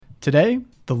Today,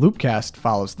 the Loopcast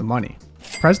follows the money.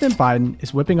 President Biden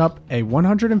is whipping up a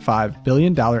 $105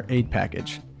 billion aid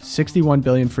package, $61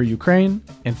 billion for Ukraine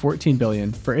and $14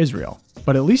 billion for Israel.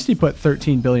 But at least he put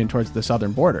 $13 billion towards the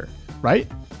southern border, right?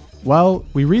 Well,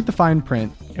 we read the fine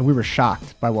print and we were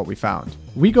shocked by what we found.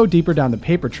 We go deeper down the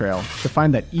paper trail to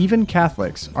find that even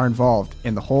Catholics are involved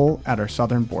in the hole at our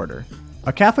southern border.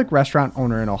 A Catholic restaurant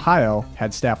owner in Ohio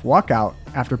had staff walk out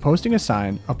after posting a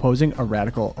sign opposing a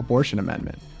radical abortion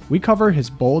amendment. We cover his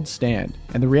bold stand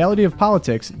and the reality of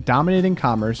politics dominating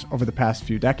commerce over the past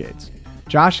few decades.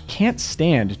 Josh can't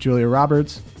stand Julia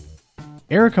Roberts.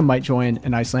 Erica might join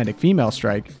an Icelandic female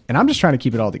strike, and I'm just trying to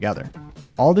keep it all together.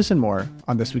 All this and more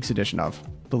on this week's edition of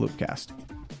The Loopcast.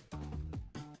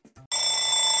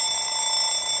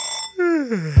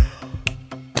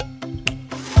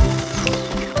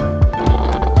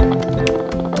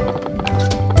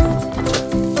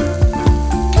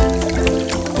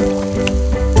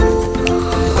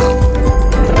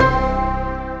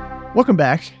 Welcome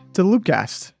back to The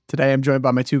Loopcast. Today I'm joined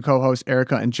by my two co-hosts,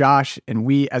 Erica and Josh, and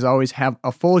we, as always, have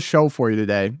a full show for you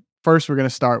today. First, we're going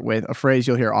to start with a phrase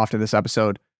you'll hear often this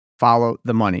episode: follow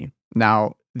the money.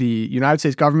 Now, the United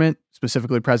States government,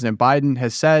 specifically President Biden,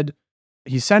 has said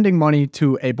he's sending money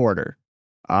to a border.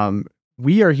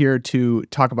 We are here to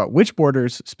talk about which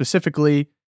borders specifically,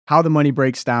 how the money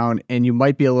breaks down, and you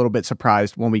might be a little bit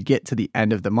surprised when we get to the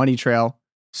end of the money trail.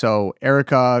 So,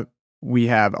 Erica, we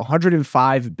have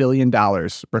 $105 billion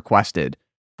requested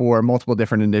for multiple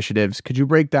different initiatives. Could you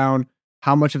break down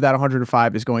how much of that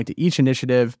 105 is going to each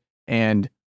initiative and,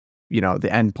 the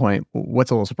end point? What's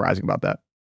a little surprising about that?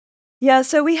 Yeah,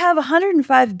 so we have a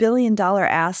 $105 billion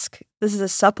ask. This is a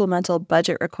supplemental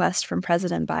budget request from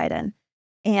President Biden.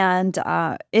 And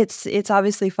it's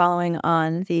obviously following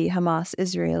on the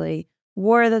Hamas-Israeli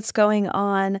war that's going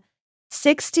on.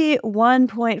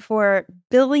 $61.4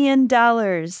 billion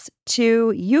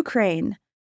to Ukraine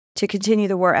to continue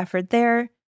the war effort there.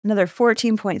 Another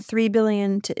 $14.3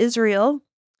 billion to Israel.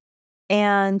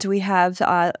 And we have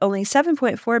only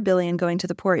 $7.4 billion going to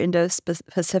the poor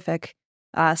Indo-Pacific.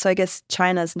 So I guess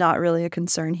China's not really a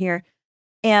concern here.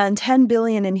 And $10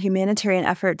 billion in humanitarian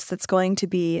efforts that's going to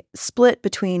be split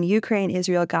between Ukraine,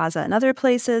 Israel, Gaza, and other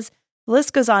places. The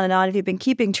list goes on and on. If you've been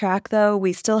keeping track, though,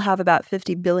 we still have about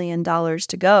 $50 billion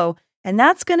to go. And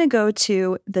that's going to go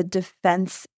to the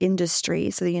defense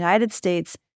industry. So the United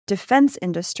States defense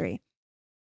industry.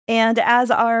 And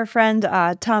as our friend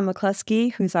Tom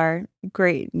McCluskey, who's our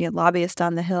great lobbyist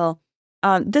on the Hill,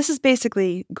 this is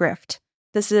basically grift.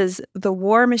 This is the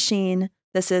war machine.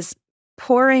 This is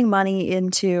pouring money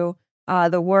into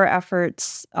the war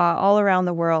efforts all around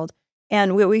the world.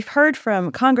 And what we've heard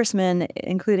from congressmen,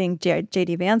 including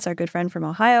J.D. Vance, our good friend from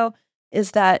Ohio,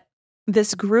 is that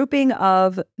this grouping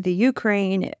of the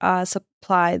Ukraine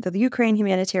supply, the Ukraine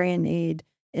humanitarian aid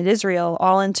in Israel,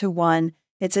 all into one,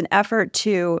 it's an effort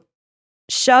to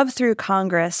shove through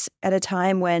Congress at a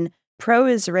time when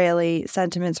pro-Israeli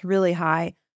sentiment's really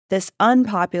high, this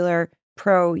unpopular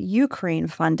pro-Ukraine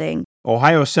funding.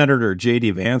 Ohio Senator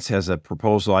J.D. Vance has a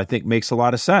proposal I think makes a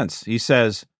lot of sense. He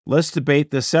says, let's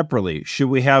debate this separately. Should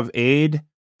we have aid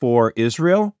for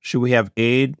Israel? Should we have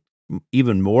aid,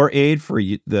 even more aid for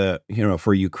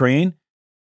for Ukraine?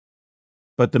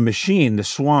 But the machine, the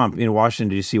swamp in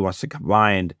Washington, D.C. wants to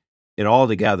combine it all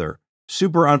together.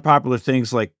 Super unpopular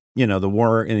things like, the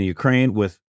war in the Ukraine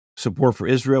with support for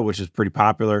Israel, which is pretty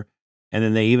popular. And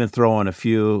then they even throw in a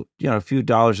few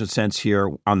dollars and cents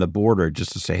here on the border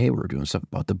just to say, hey, we're doing something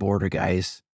about the border,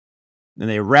 guys. And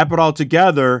they wrap it all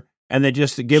together and they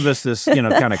just give us this,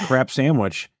 kind of crap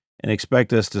sandwich and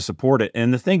expect us to support it.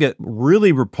 And the thing that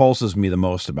really repulses me the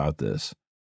most about this,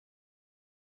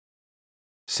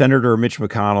 Senator Mitch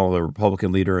McConnell, the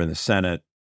Republican leader in the Senate,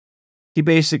 he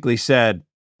basically said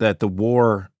that the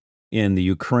war in the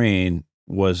Ukraine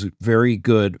was very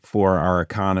good for our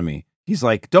economy. He's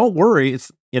like, don't worry.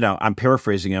 It's, I'm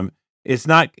paraphrasing him. It's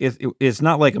not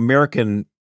like American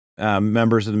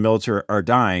members of the military are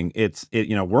dying.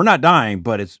 We're not dying,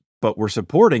 but we're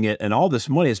supporting it. And all this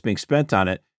money that's being spent on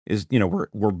it is,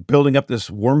 we're building up this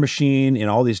war machine in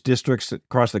all these districts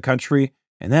across the country.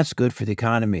 And that's good for the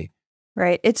economy.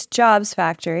 Right. It's jobs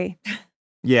factory.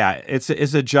 Yeah, it's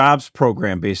a jobs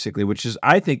program, basically, which is,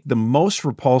 I think, the most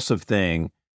repulsive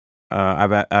thing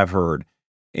I've heard.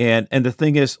 And the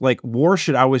thing is, war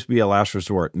should always be a last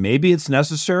resort. Maybe it's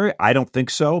necessary. I don't think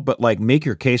so. But make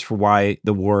your case for why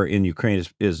the war in Ukraine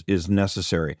is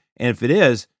necessary. And if it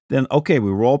is, then okay,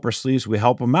 we roll up our sleeves, we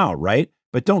help them out, right?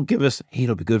 But don't give us, hey,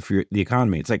 it'll be good for the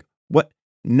economy. It's like, what?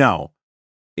 No,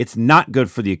 it's not good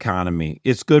for the economy.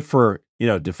 It's good for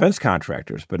defense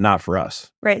contractors, but not for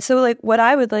us. Right. So like what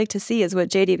I would like to see is what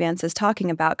JD Vance is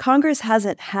talking about. Congress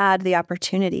hasn't had the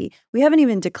opportunity. We haven't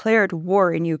even declared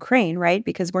war in Ukraine, right?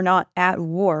 Because we're not at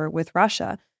war with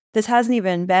Russia. This hasn't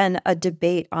even been a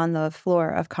debate on the floor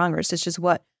of Congress. It's just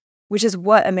which is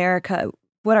what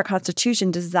our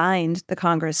Constitution designed the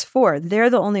Congress for. They're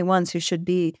the only ones who should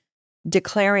be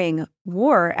declaring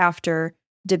war after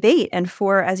debate and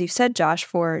for, as you said, Josh,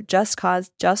 for just cause,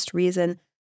 just reason.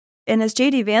 And as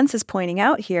JD Vance is pointing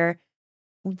out here,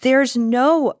 there's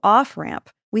no off-ramp.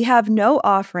 We have no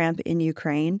off-ramp in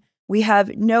Ukraine. We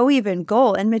have no even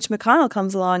goal. And Mitch McConnell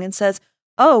comes along and says,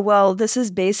 oh, well, this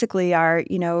is basically our,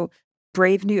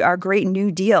 our great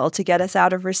new deal to get us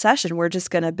out of recession. We're just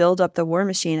going to build up the war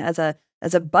machine as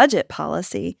a budget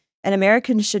policy. And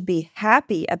Americans should be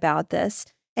happy about this.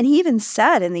 And he even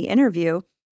said in the interview,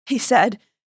 he said,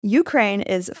 Ukraine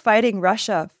is fighting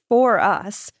Russia for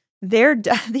us. He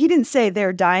didn't say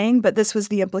they're dying, but this was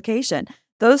the implication.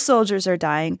 Those soldiers are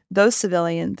dying. Those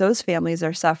civilians, those families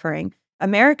are suffering.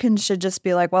 Americans should just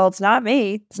be like, well, it's not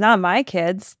me. It's not my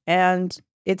kids. And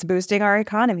it's boosting our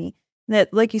economy.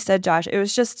 That, like you said, Josh, it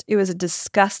was a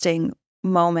disgusting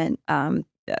moment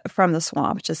from the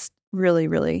swamp. Just really,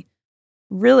 really,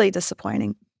 really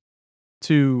disappointing.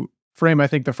 To frame, I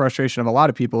think, the frustration of a lot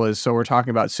of people is, so we're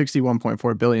talking about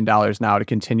 $61.4 billion now to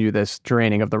continue this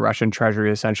draining of the Russian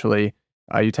treasury, essentially.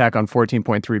 You tack on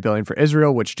 $14.3 billion for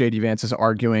Israel, which J.D. Vance is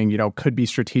arguing, could be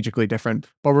strategically different.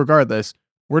 But regardless,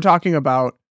 we're talking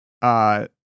about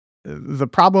the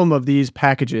problem of these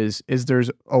packages is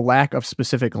there's a lack of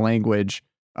specific language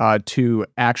to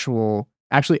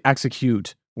actually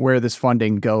execute where this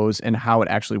funding goes and how it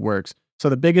actually works. So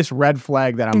the biggest red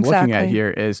flag that I'm looking at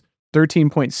here is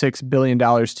 $13.6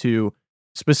 billion to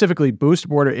specifically boost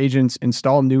border agents,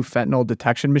 install new fentanyl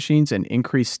detection machines, and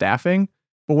increase staffing.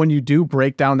 But when you do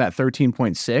break down that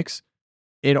 13.6,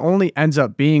 it only ends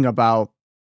up being about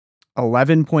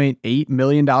 $11.8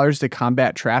 million to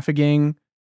combat trafficking,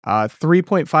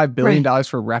 $3.5 billion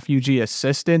for refugee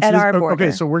assistance. At our border.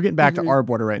 Okay, so we're getting back to our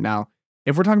border right now.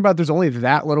 If we're talking about there's only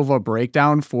that little of a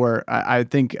breakdown for, I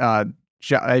think a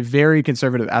very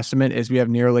conservative estimate is we have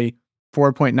nearly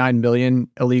 4.9 million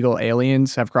illegal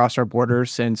aliens have crossed our border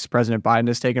since President Biden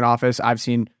has taken office. I've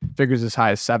seen figures as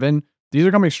high as 7. These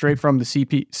are coming straight from the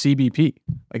CBP.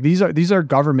 Like these are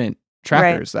government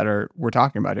trackers that we're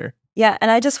talking about here. Yeah,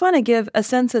 and I just want to give a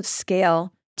sense of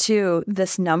scale to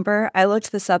this number. I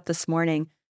looked this up this morning.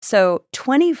 So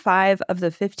 25 of the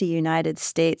 50 United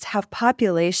States have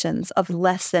populations of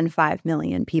less than 5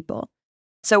 million people.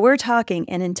 So we're talking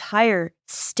an entire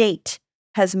state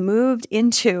has moved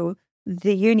into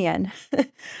the union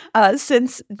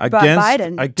since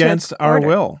Biden against our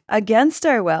will. Against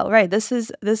our will, right? This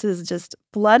is just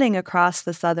flooding across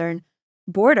the southern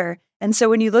border. And so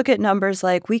when you look at numbers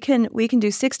like we can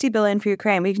do 60 billion for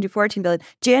Ukraine, we can do 14 billion.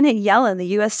 Janet Yellen, the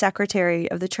U.S. Secretary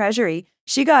of the Treasury,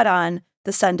 she got on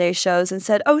the Sunday shows and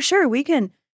said, "Oh, sure, we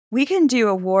can do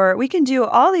a war, we can do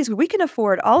all these, we can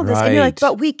afford all of this." And you're like,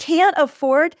 "But we can't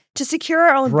afford to secure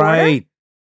our own border."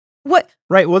 What?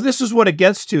 Right. Well, this is what it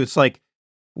gets to. It's like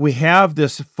we have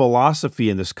this philosophy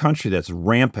in this country that's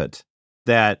rampant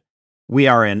that we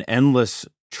are an endless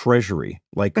treasury.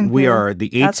 Like we are the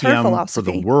ATM for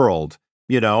the world,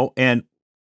 and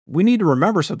we need to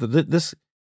remember something.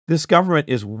 This government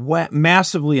is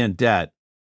massively in debt.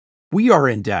 We are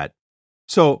in debt.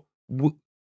 So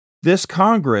this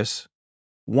Congress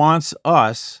wants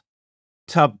us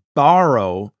to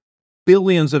borrow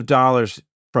billions of dollars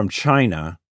from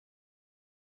China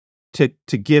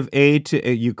to give aid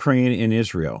to Ukraine and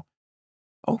Israel.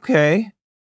 Okay,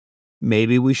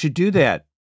 maybe we should do that.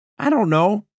 I don't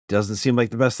know. Doesn't seem like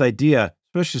the best idea,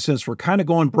 especially since we're kind of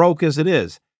going broke as it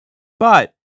is.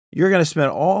 But you're going to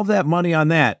spend all that money on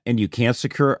that, and you can't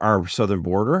secure our southern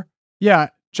border? Yeah,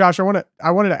 Josh, I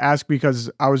wanted to ask because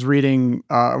I was reading,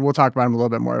 we'll talk about him a little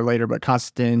bit more later, but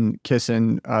Konstantin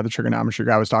Kisin, the trigonometry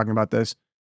guy, was talking about this.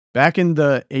 Back in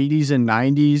the 80s and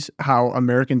 90s, how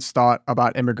Americans thought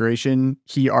about immigration,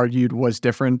 he argued, was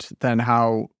different than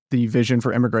how the vision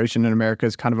for immigration in America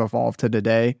has kind of evolved to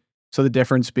today. So the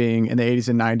difference being in the 80s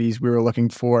and 90s, we were looking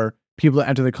for people to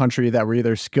enter the country that were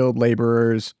either skilled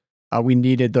laborers. We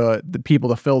needed the people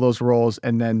to fill those roles.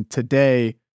 And then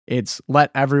today, it's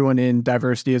let everyone in.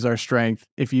 Diversity is our strength.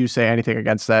 If you say anything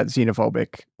against that,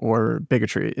 xenophobic or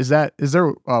bigotry. Is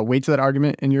there weight to that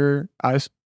argument in your eyes?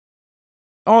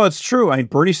 Oh, it's true.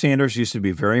 Bernie Sanders used to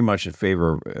be very much in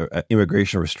favor of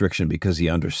immigration restriction because he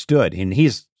understood, and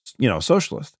he's, a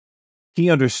socialist.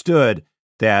 He understood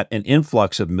that an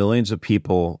influx of millions of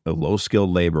people, of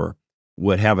low-skilled labor,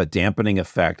 would have a dampening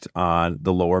effect on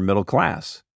the lower middle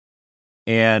class.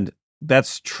 And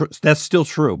that's still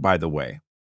true, by the way.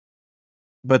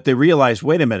 But they realized,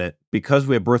 wait a minute, because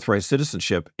we have birthright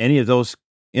citizenship, any of those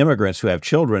immigrants who have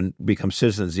children become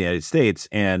citizens of the United States,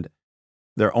 and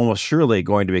they're almost surely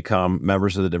going to become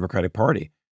members of the Democratic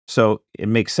Party. So it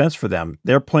makes sense for them.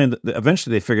 They're playing,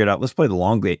 eventually they figured out, let's play the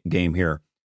long game here.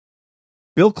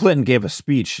 Bill Clinton gave a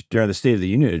speech during the State of the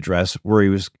Union address where he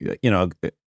was,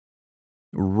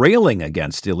 railing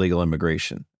against illegal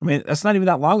immigration. I mean, that's not even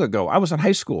that long ago. I was in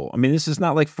high school. I mean, this is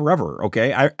not like forever,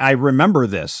 okay? I remember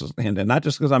this, and not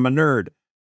just because I'm a nerd,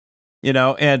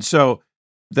 and so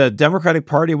the Democratic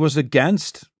Party was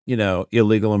against,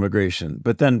 illegal immigration.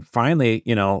 But then finally,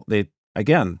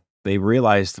 they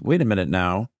realized, wait a minute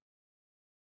now,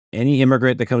 any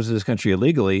immigrant that comes to this country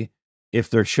illegally, if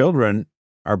their children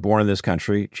are born in this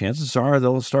country, chances are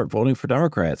they'll start voting for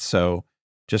Democrats. So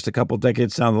just a couple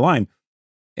decades down the line.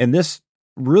 And this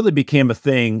really became a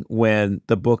thing when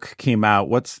the book came out.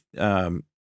 What's the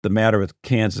Matter with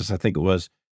Kansas, I think it was.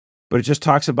 But it just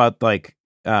talks about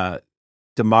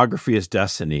demography is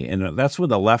destiny. And that's when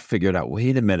the left figured out,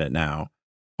 wait a minute now,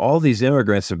 all these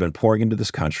immigrants have been pouring into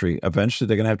this country. Eventually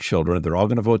they're going to have children. They're all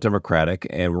going to vote Democratic,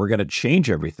 and we're going to change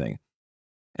everything.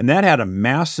 And that had a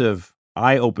massive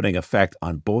eye-opening effect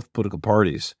on both political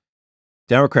parties.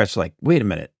 Democrats were like, wait a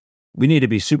minute, we need to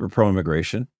be super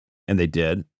pro-immigration. And they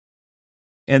did.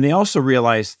 And they also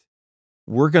realized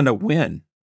we're going to win.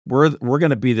 We're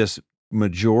going to be this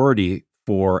majority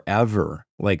forever.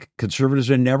 Like, conservatives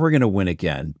are never going to win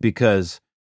again because,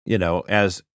 if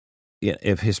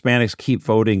Hispanics keep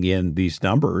voting in these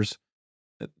numbers,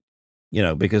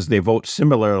 because they vote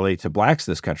similarly to blacks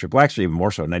in this country. Blacks are even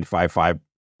more so, 95%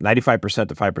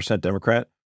 to 5% Democrat.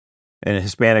 And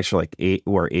Hispanics are like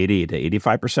 80 to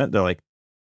 85%. They're like,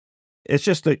 it's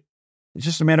just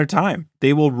a matter of time.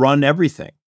 They will run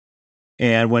everything.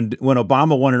 And when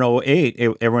Obama won in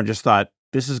 2008, everyone just thought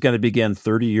this is going to begin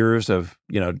 30 years of,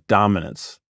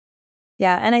 dominance.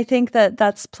 Yeah. And I think that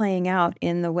that's playing out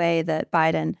in the way that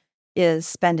Biden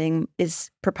is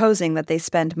proposing that they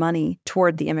spend money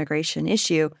toward the immigration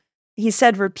issue. He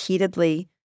said repeatedly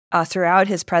throughout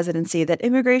his presidency that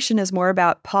immigration is more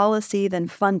about policy than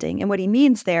funding. And what he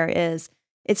means there is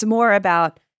it's more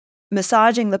about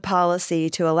massaging the policy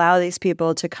to allow these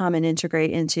people to come and integrate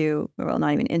into, well,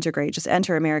 not even integrate, just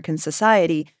enter American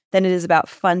society, than it is about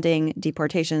funding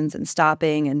deportations and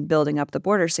stopping and building up the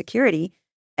border security.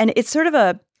 And it's sort of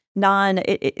it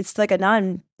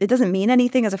doesn't mean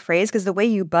anything as a phrase because the way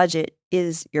you budget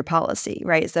is your policy,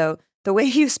 right? So the way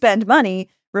you spend money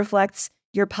reflects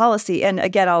your policy. And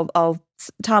again, Tom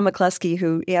McCluskey,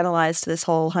 who analyzed this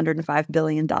whole $105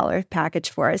 billion package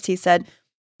for us, he said,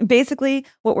 basically,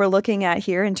 what we're looking at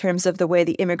here in terms of the way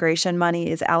the immigration money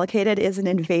is allocated is an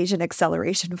invasion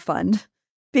acceleration fund.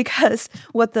 Because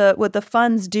what the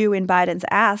funds do in Biden's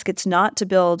ask, it's not to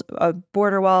build a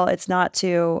border wall, it's not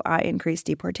to increase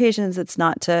deportations, it's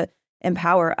not to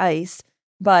empower ICE,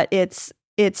 but it's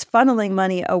funneling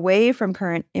money away from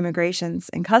current immigrations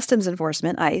and customs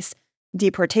enforcement, ICE,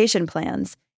 deportation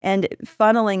plans, and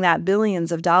funneling that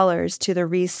billions of dollars to the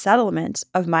resettlement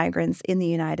of migrants in the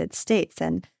United States.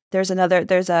 And there's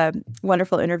a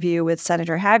wonderful interview with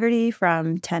Senator Haggerty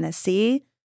from Tennessee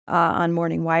on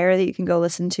Morning Wire that you can go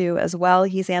listen to as well.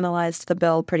 He's analyzed the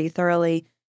bill pretty thoroughly,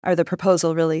 or the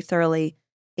proposal really thoroughly.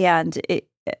 And it,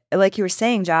 like you were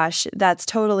saying, Josh, that's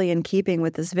totally in keeping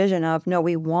with this vision of, no,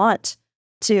 we want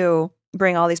to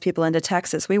bring all these people into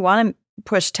Texas. We want to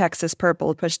push Texas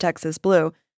purple, push Texas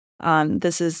blue.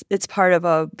 It's part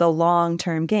of the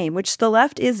long-term game, which the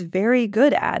left is very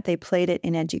good at. They played it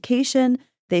in education,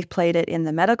 they've played it in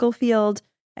the medical field,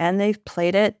 and they've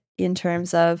played it in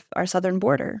terms of our southern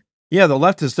border. Yeah, the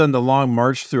left has done the long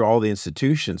march through all the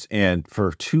institutions. And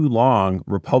for too long,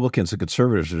 Republicans and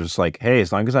conservatives are just like, hey,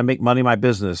 as long as I make money my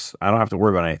business, I don't have to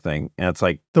worry about anything. And it's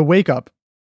like... The wake up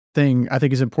thing, I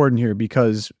think, is important here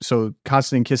because, so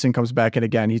Konstantin Kisin comes back in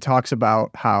again. He talks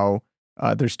about how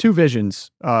there's two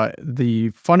visions,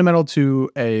 the fundamental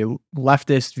to a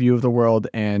leftist view of the world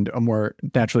and a more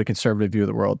naturally conservative view of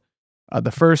the world.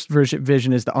 The first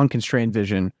vision is the unconstrained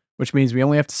vision, which means we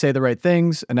only have to say the right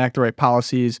things, enact the right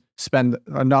policies, spend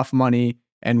enough money,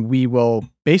 and we will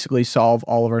basically solve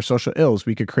all of our social ills.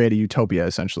 We could create a utopia,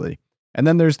 essentially. And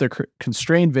then there's the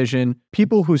constrained vision.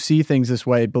 People who see things this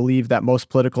way believe that most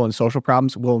political and social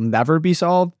problems will never be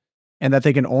solved and that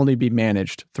they can only be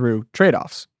managed through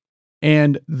trade-offs.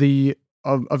 And the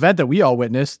event that we all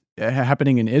witnessed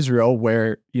happening in Israel,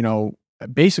 where,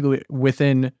 basically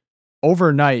within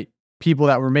overnight, people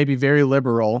that were maybe very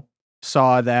liberal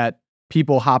saw that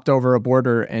people hopped over a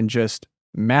border and just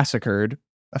massacred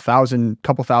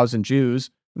couple thousand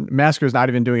Jews. Massacre is not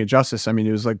even doing it justice. I mean,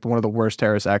 it was like one of the worst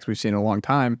terrorist acts we've seen in a long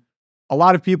time. A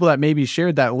lot of people that maybe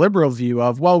shared that liberal view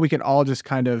of, well, we can all just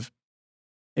kind of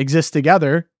exist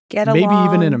together. Get maybe along.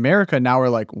 even in America now we're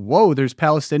like, whoa, there's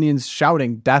Palestinians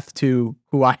shouting death to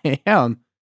who I am.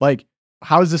 Like,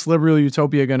 how is this liberal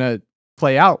utopia going to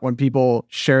play out when people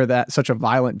share that such a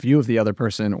violent view of the other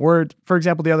person, or, for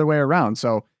example, the other way around?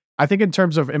 So I think in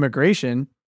terms of immigration,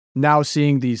 now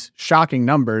seeing these shocking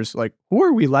numbers, like, who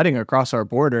are we letting across our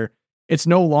border? It's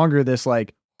no longer this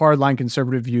like hardline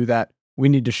conservative view that we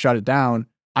need to shut it down.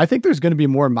 I think there's going to be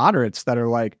more moderates that are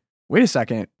like, wait a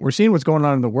second, we're seeing what's going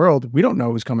on in the world. We don't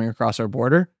know who's coming across our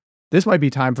border. This might be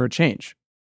time for a change.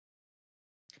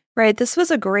 Right. This was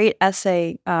a great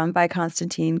essay by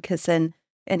Konstantin Kisin,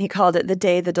 and he called it "The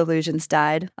Day the Delusions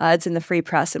Died." It's in the Free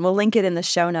Press, and we'll link it in the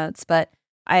show notes. But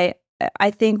I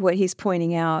think what he's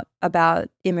pointing out about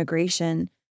immigration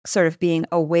sort of being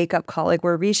a wake-up call, like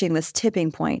we're reaching this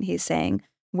tipping point, he's saying,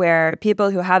 where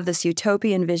people who have this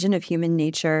utopian vision of human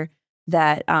nature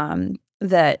that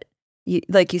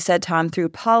like you said, Tom, through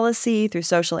policy, through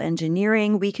social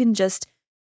engineering, we can just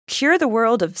cure the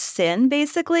world of sin,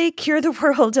 basically, cure the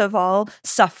world of all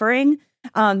suffering.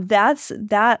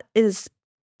 That is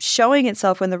showing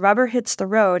itself when the rubber hits the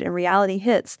road and reality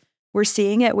hits. We're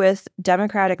seeing it with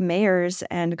Democratic mayors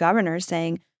and governors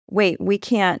saying, wait, we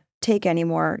can't take any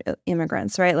more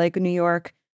immigrants, right? Like New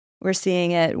York, we're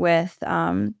seeing it with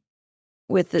the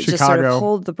just sort of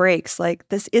hold the brakes. Like,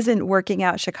 this isn't working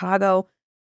out. Chicago.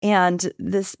 And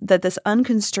this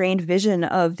unconstrained vision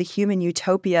of the human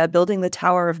utopia, building the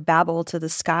Tower of Babel to the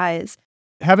skies.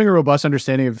 Having a robust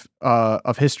understanding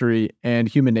of history and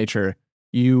human nature,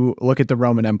 you look at the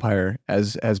Roman Empire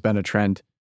as has been a trend.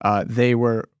 They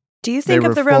were. Do you think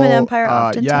of the Roman Empire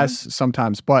often? Yes, Tom?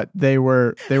 Sometimes, but they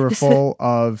were full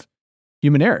of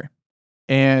human error.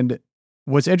 And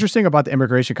what's interesting about the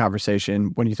immigration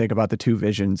conversation, when you think about the two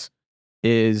visions,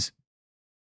 is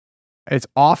it's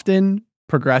often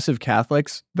progressive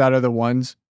Catholics that are the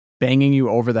ones banging you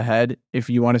over the head if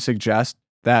you want to suggest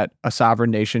that a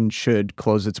sovereign nation should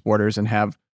close its borders and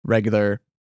have regulated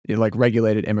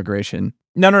immigration.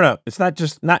 No. It's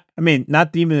not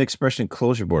even the expression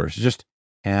close your borders, just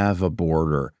have a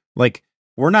border. Like,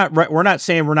 we're not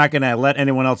saying we're not going to let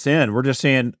anyone else in. We're just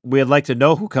saying we'd like to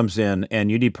know who comes in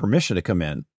and you need permission to come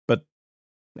in. But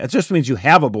that just means you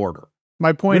have a border.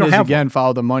 My point is, again,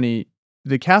 follow the money.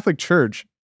 The Catholic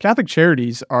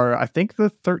charities are, I think,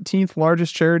 the 13th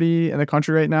largest charity in the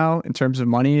country right now in terms of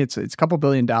money. It's a couple $1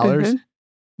 billion. Mm-hmm.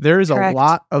 There is Correct. A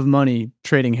lot of money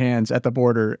trading hands at the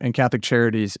border, and Catholic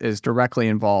Charities is directly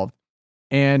involved.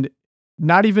 And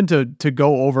not even to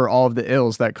go over all of the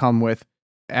ills that come with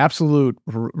absolute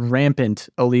rampant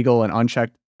illegal and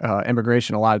unchecked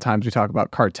immigration. A lot of times we talk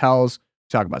about cartels,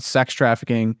 we talk about sex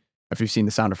trafficking. If you've seen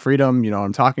The Sound of Freedom, you know what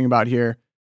I'm talking about here.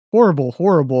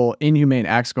 Horrible, inhumane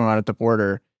acts going on at the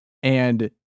border.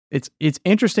 And it's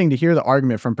interesting to hear the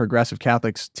argument from progressive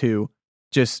Catholics to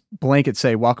just blanket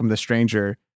say, welcome the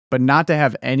stranger, but not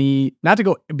to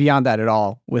go beyond that at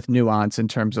all with nuance in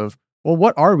terms of, well,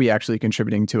 what are we actually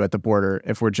contributing to at the border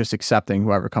if we're just accepting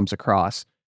whoever comes across?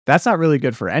 That's not really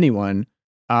good for anyone.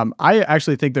 I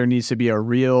actually think there needs to be a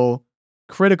real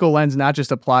critical lens, not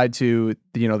just applied to,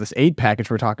 this aid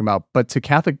package we're talking about, but to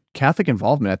Catholic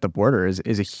involvement at the border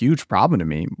is a huge problem to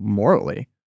me morally.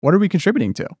 What are we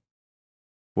contributing to?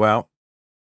 Well,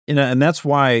 and that's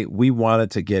why we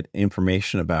wanted to get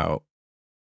information about,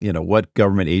 what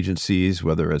government agencies,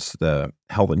 whether it's the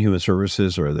Health and Human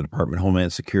Services or the Department of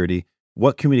Homeland Security,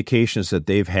 what communications that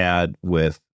they've had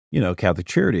with, Catholic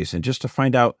Charities, and just to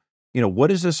find out,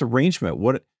 what is this arrangement?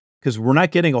 Because we're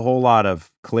not getting a whole lot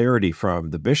of clarity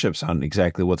from the bishops on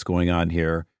exactly what's going on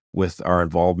here with our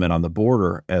involvement on the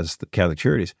border as the Catholic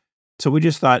Charities. So we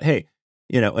just thought, hey,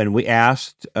 and we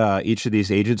asked each of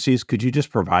these agencies, could you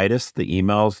just provide us the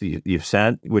emails you've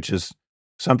sent, which is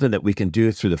something that we can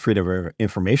do through the Freedom of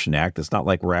Information Act. It's not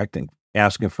like we're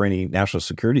asking for any national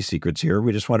security secrets here.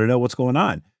 We just want to know what's going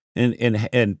on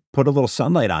and put a little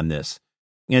sunlight on this.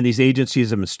 And these agencies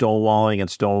have been stonewalling.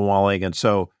 And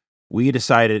so we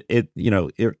decided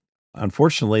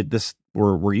unfortunately,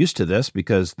 we're used to this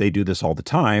because they do this all the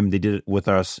time. They did it with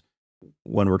us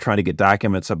when we're trying to get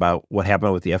documents about what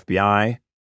happened with the FBI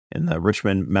and the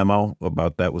Richmond memo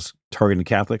about that was targeting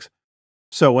Catholics.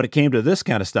 So when it came to this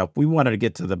kind of stuff, we wanted to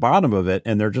get to the bottom of it.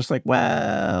 And they're just like,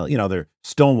 well, they're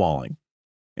stonewalling.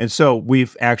 And so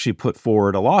we've actually put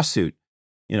forward a lawsuit,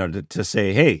 to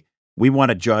say, hey, we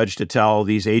want a judge to tell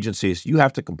these agencies, you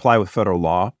have to comply with federal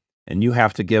law and you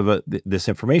have to give this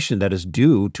information that is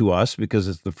due to us because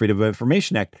it's the Freedom of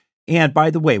Information Act. And by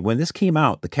the way, when this came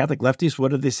out, the Catholic lefties,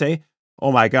 what did they say?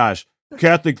 Oh my gosh,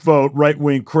 Catholic vote,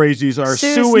 right-wing crazies are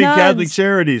suing Catholic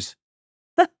charities.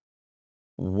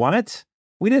 What?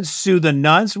 We didn't sue the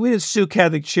nuns. We didn't sue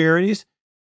Catholic charities.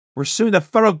 We're suing the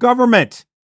federal government.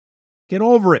 Get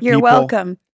over it, You're people.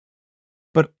 welcome.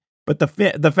 But the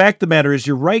fact of the matter is,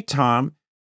 you're right, Tom.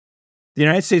 The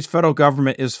United States federal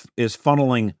government is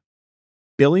funneling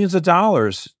billions of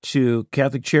dollars to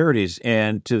Catholic charities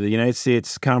and to the United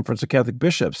States Conference of Catholic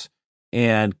Bishops.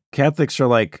 And Catholics are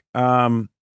like, I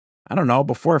don't know,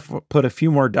 before I put a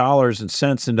few more dollars and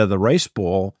cents into the rice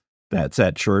bowl that's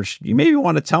at church, you maybe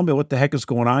want to tell me what the heck is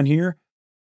going on here.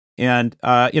 And,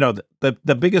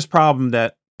 the biggest problem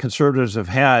that conservatives have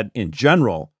had in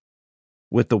general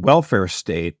with the welfare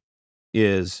state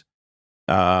is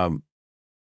that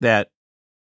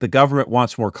the government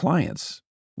wants more clients.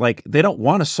 Like, they don't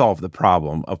want to solve the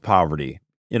problem of poverty.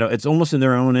 It's almost in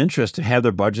their own interest to have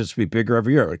their budgets be bigger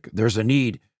every year. Like, there's a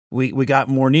need. We got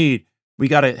more need. We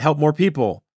got to help more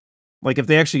people. Like, if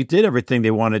they actually did everything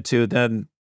they wanted to, then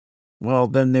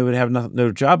they would have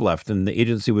no job left and the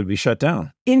agency would be shut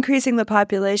down. Increasing the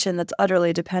population that's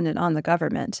utterly dependent on the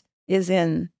government is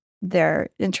in their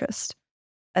interest.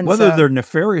 And whether they're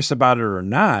nefarious about it or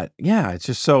not, yeah, it's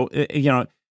just so,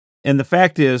 and the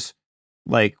fact is,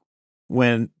 like,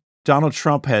 when Donald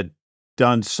Trump had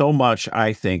done so much,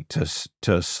 I think,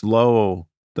 to slow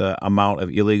the amount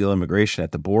of illegal immigration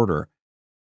at the border,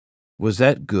 was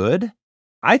that good?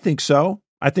 I think so.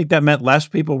 I think that meant less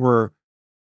people were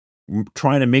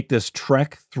trying to make this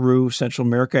trek through Central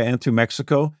America and through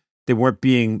Mexico. They weren't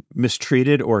being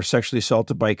mistreated or sexually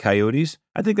assaulted by coyotes.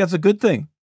 I think that's a good thing.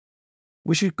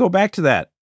 We should go back to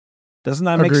that. Doesn't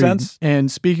that make sense?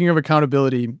 And speaking of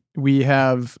accountability, we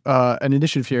have an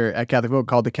initiative here at Catholic Vote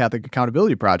called the Catholic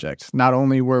Accountability Project. Not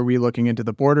only were we looking into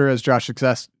the border, as Josh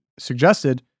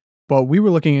suggested, but we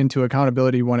were looking into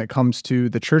accountability when it comes to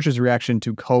the church's reaction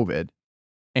to COVID.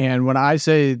 And when I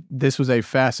say this was a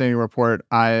fascinating report,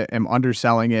 I am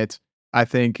underselling it. I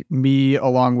think me,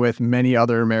 along with many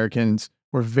other Americans,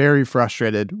 were very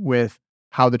frustrated with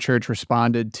how the church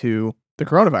responded to the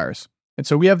coronavirus. And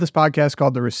so we have this podcast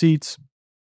called The Receipts,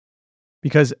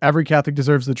 because every Catholic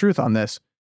deserves the truth on this.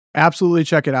 Absolutely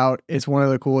check it out. It's one of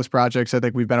the coolest projects I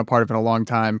think we've been a part of in a long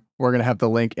time. We're going to have the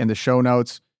link in the show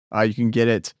notes. You can get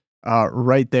it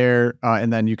right there,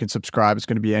 and then you can subscribe. It's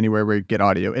going to be anywhere where you get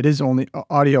audio. It is only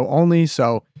audio only,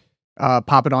 so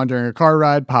pop it on during a car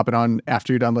ride, pop it on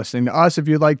after you're done listening to us if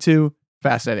you'd like to.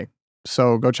 Fascinating.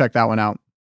 So go check that one out.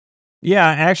 Yeah,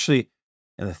 actually,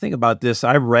 and the thing about this,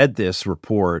 I read this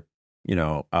report,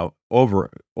 over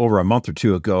a month or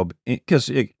two ago,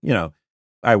 because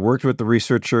I worked with the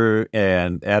researcher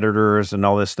and editors and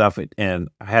all this stuff, and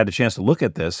I had a chance to look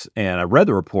at this, and I read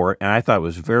the report, and I thought it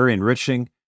was very enriching.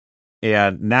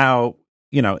 And now,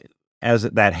 as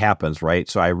that happens, right?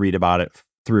 So I read about it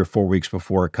 3 or 4 weeks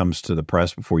before it comes to the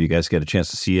press, before you guys get a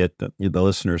chance to see it, the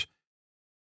listeners.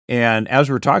 And as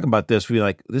we're talking about this, we're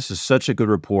like, this is such a good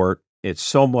report. It's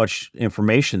so much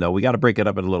information, though. We got to break it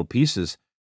up into little pieces.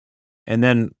 And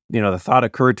then, the thought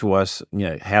occurred to us,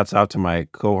 hats out to my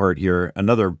cohort here,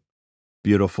 another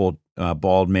beautiful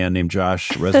bald man named Josh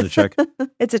Resnichek.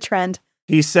 It's a trend.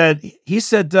 He said,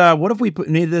 what if we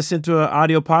needed this into an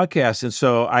audio podcast? And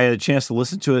so I had a chance to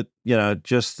listen to it,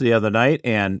 just the other night.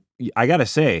 And I got to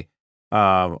say,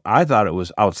 I thought it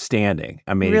was outstanding.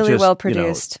 I mean, really well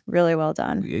produced, really well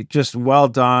done. Just well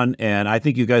done. And I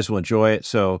think you guys will enjoy it.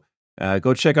 So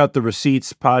go check out the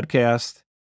Receipts podcast,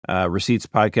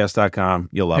 receiptspodcast.com.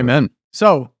 You'll love it. Amen.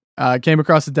 So came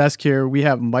across the desk here. We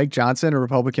have Mike Johnson, a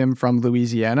Republican from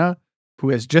Louisiana, who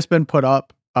has just been put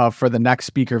up for the next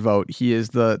speaker vote. He is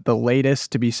the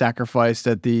latest to be sacrificed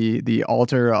at the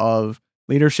altar of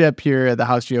leadership here at the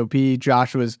House GOP.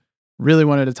 Josh really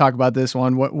wanted to talk about this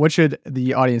one. What should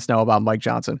the audience know about Mike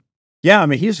Johnson? Yeah, I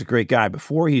mean, he's a great guy.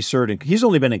 Before he served, he's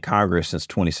only been in Congress since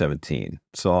 2017.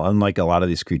 So unlike a lot of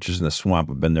these creatures in the swamp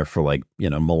have been there for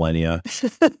millennia,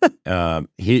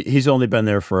 he's only been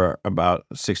there for about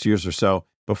 6 years or so.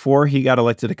 Before he got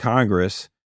elected to Congress,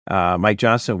 Mike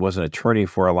Johnson was an attorney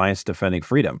for Alliance Defending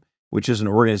Freedom, which is an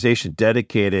organization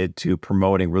dedicated to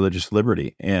promoting religious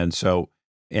liberty. And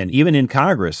even in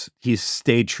Congress, he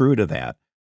stayed true to that.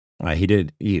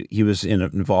 He was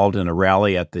involved in a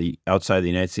rally outside the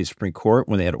United States Supreme Court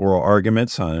when they had oral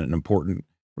arguments on an important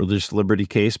religious liberty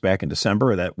case back in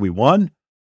December that we won.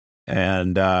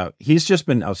 And he's just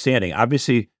been outstanding.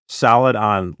 Obviously, solid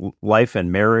on life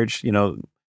and marriage.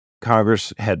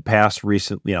 Congress had passed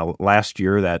last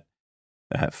year that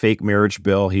fake marriage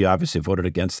bill. He obviously voted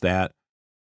against that.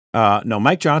 No,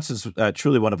 Mike Johnson's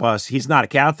truly one of us. He's not a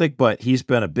Catholic, but he's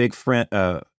been a big friend,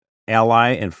 ally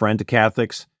and friend to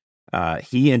Catholics.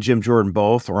 He and Jim Jordan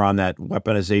both are on that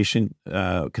weaponization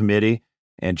committee,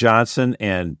 and Johnson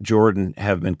and Jordan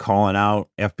have been calling out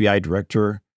FBI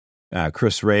Director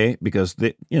Chris Wray because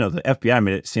the FBI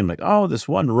made it seem like, oh, this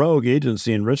one rogue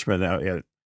agency in Richmond,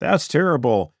 that's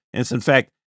terrible. And it's in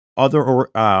fact other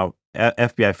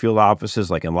FBI field offices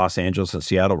like in Los Angeles and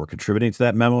Seattle were contributing to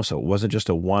that memo, so it wasn't just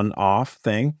a one-off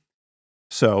thing.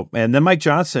 So, and then Mike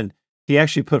Johnson, he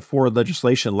actually put forward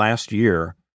legislation last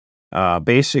year,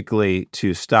 basically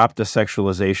to stop the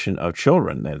sexualization of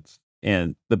children.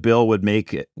 And the bill would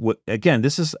make it, again,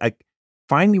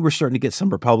 finally we're starting to get some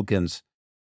Republicans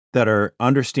that are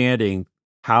understanding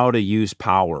how to use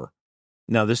power.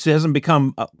 Now, this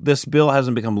bill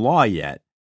hasn't become law yet,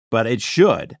 but it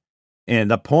should. And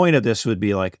the point of this would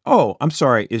be like, oh, I'm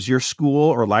sorry, is your school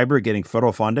or library getting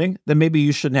federal funding? Then maybe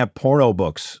you shouldn't have porno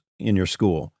books in your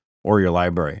school or your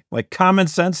library, like common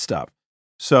sense stuff.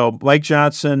 So Mike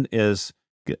Johnson is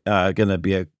going to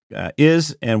be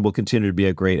and will continue to be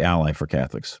a great ally for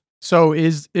Catholics. So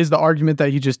is the argument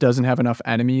that he just doesn't have enough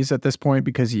enemies at this point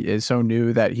because he is so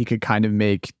new that he could kind of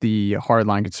make the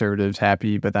hardline conservatives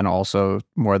happy, but then also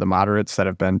more of the moderates that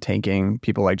have been tanking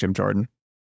people like Jim Jordan?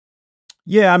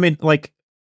 Yeah, I mean,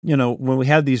 when we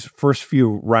had these first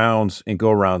few rounds and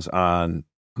go-rounds on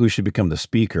who should become the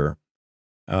speaker,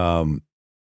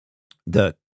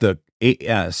 the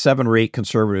 7 or 8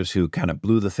 conservatives who kind of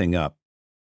blew the thing up,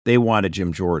 they wanted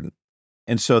Jim Jordan.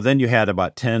 And so then you had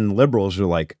about 10 liberals who are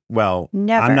like, well,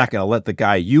 Never. I'm not going to let the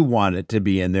guy you wanted to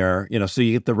be in there, so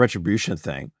you get the retribution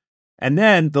thing. And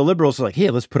then the liberals are like, hey,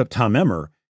 let's put up Tom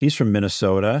Emmer. He's from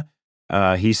Minnesota.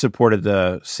 He supported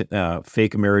the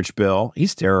fake marriage bill.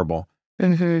 He's terrible.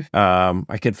 Mm-hmm.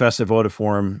 I confess I voted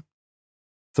for him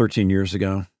 13 years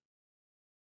ago.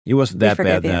 He wasn't that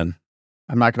bad then.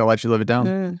 I'm not going to let you live it down.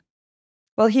 Mm.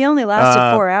 Well, he only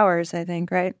lasted 4 hours, I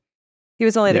think, right? He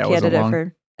was only the candidate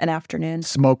for an afternoon.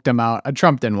 Smoked him out.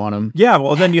 Trump didn't want him. Yeah,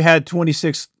 well, then you had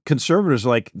 26 conservatives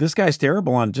like, this guy's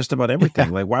terrible on just about everything.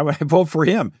 Yeah. Like, why would I vote for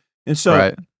him? And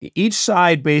so each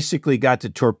side basically got to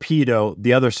torpedo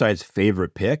the other side's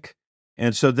favorite pick.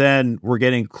 And so then we're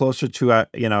getting closer to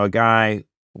a guy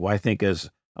who I think is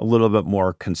a little bit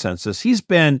more consensus. He's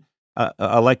been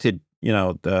elected,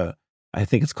 I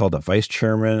think it's called the vice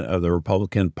chairman of the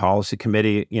Republican Policy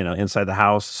Committee, inside the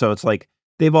House. So it's like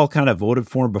they've all kind of voted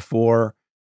for him before.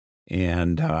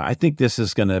 And I think this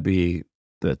is going to be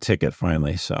the ticket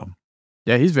finally. So,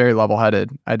 yeah, he's very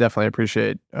level-headed. I definitely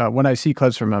appreciate when I see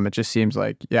clips from him, it just seems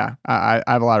like, I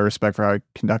have a lot of respect for how he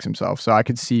conducts himself. So I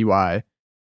could see why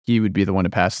he would be the one to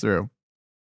pass through.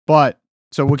 But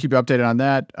so we'll keep you updated on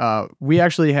that. We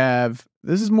actually have,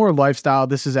 this is more lifestyle.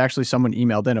 This is actually someone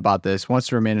emailed in about this, wants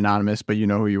to remain anonymous, but you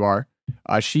know who you are.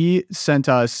 She sent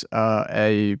us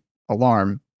a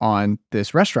alarm on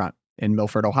this restaurant in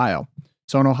Milford, Ohio.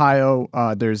 So in Ohio,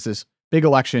 there's this big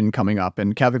election coming up,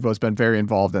 and Catholic Vote's been very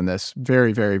involved in this.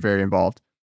 Very, very, very involved.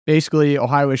 Basically,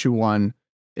 Ohio Issue 1,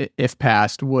 if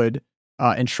passed, would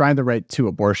enshrine the right to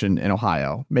abortion in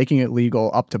Ohio, making it legal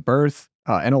up to birth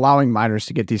and allowing minors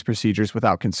to get these procedures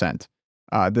without consent.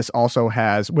 This also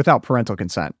has without parental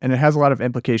consent, and it has a lot of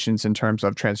implications in terms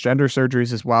of transgender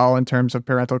surgeries as well, in terms of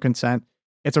parental consent.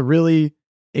 It could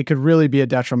really be a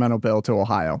detrimental bill to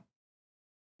Ohio.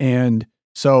 And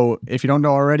so if you don't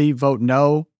know already, vote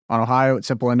no on Ohio. It's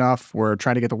simple enough. We're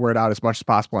trying to get the word out as much as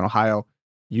possible in Ohio.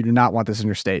 You do not want this in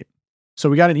your state. So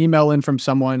we got an email in from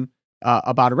someone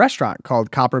about a restaurant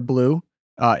called Copper Blue.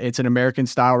 It's an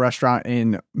American-style restaurant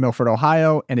in Milford,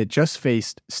 Ohio, and it just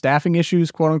faced staffing issues,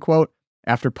 quote unquote,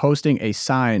 after posting a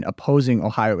sign opposing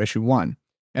Ohio Issue 1.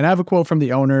 And I have a quote from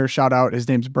the owner. Shout out. His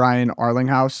name's Brian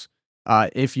Arlinghouse.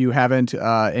 If you haven't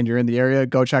and you're in the area,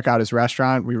 go check out his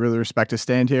restaurant. We really respect his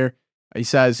stand here. He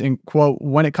says, in quote,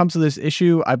 "When it comes to this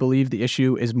issue, I believe the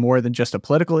issue is more than just a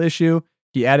political issue."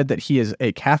 He added that he is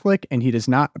a Catholic and he does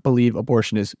not believe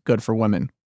abortion is good for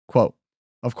women. Quote,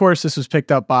 of course, this was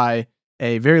picked up by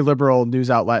a very liberal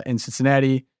news outlet in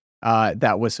Cincinnati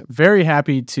that was very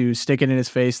happy to stick it in his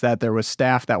face that there was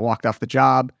staff that walked off the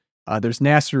job. There's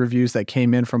nasty reviews that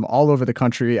came in from all over the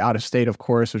country, out of state, of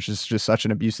course, which is just such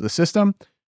an abuse of the system.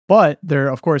 But there,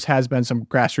 of course, has been some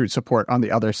grassroots support on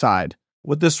the other side.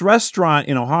 With this restaurant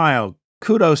in Ohio,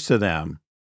 kudos to them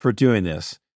for doing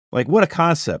this. Like, what a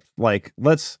concept. Like,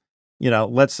 let's,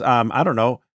 I don't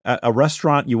know, a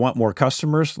restaurant, you want more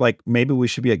customers? Like, maybe we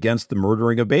should be against the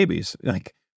murdering of babies.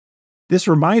 Like, this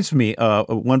reminds me,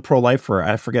 one pro-lifer,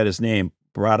 I forget his name,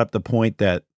 brought up the point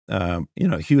that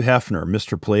Hugh Hefner,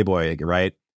 Mr. Playboy,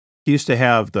 right? He used to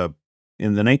have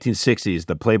in the 1960s,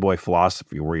 the Playboy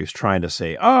philosophy where he was trying to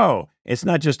say, oh, it's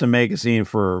not just a magazine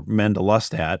for men to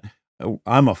lust at.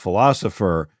 I'm a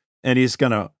philosopher, and he's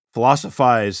going to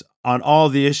philosophize on all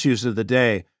the issues of the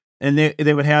day. And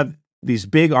they would have these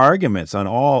big arguments on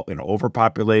all,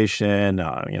 overpopulation,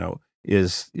 all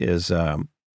the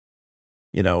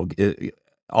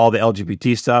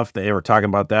LGBT stuff. They were talking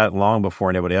about that long before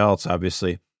anybody else,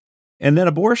 obviously. And then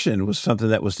abortion was something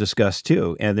that was discussed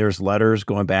too. And there's letters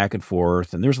going back and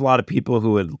forth. And there's a lot of people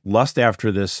who would lust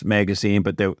after this magazine,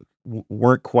 but they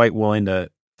weren't quite willing to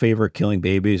favor killing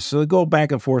babies. So they go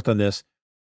back and forth on this.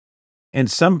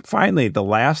 And finally, the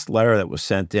last letter that was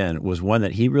sent in was one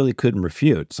that he really couldn't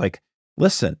refute. It's like,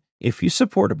 listen, if you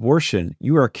support abortion,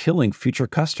 you are killing future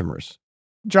customers.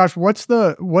 Josh, what's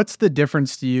the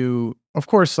difference to you? Of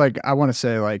course, I want to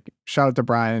say, shout out to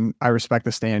Brian. I respect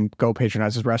the stand. Go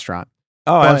patronize his restaurant.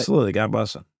 Oh, absolutely. God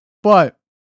bless him. But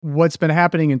what's been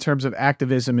happening in terms of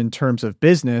activism, in terms of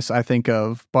business, I think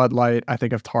of Bud Light, I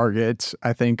think of Target,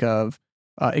 I think of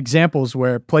examples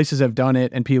where places have done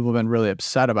it and people have been really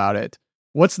upset about it.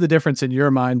 What's the difference in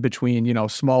your mind between,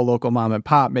 small local mom and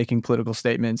pop making political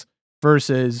statements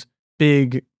versus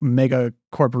big mega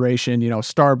corporation,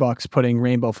 Starbucks putting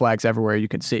rainbow flags everywhere you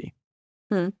can see?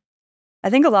 I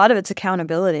think a lot of it's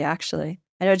accountability, actually.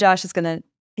 I know Josh is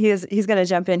he's gonna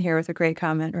jump in here with a great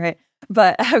comment, right?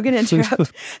 But I'm gonna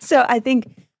interrupt. So I think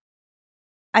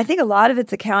a lot of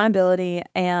it's accountability,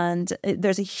 and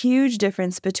there's a huge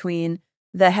difference between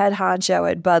the head honcho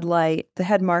at Bud Light, the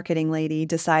head marketing lady,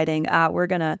 deciding, we're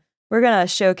gonna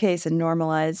showcase and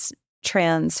normalize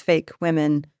trans fake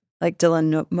women like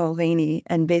Dylan Mulvaney,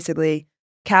 and basically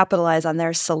capitalize on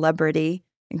their celebrity,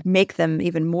 make them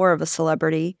even more of a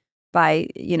celebrity by,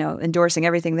 endorsing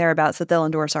everything they're about so that they'll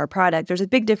endorse our product. There's a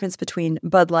big difference between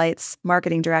Bud Light's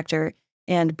marketing director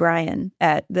and Brian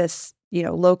at this,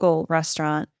 local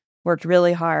restaurant, worked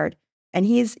really hard. And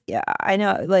I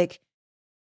know,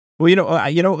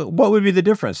 Well, what would be the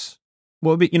difference?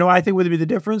 I think would be the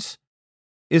difference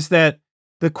is that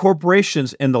the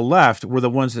corporations and the left were the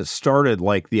ones that started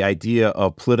the idea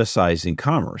of politicizing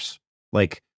commerce.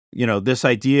 This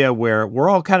idea where we're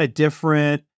all kind of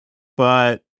different,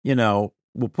 but,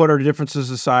 we'll put our differences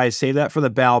aside, save that for the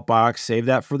ballot box, save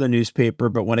that for the newspaper.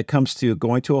 But when it comes to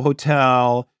going to a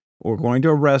hotel or going to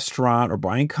a restaurant or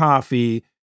buying coffee,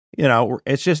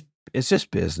 it's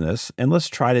just business. And let's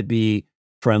try to be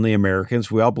friendly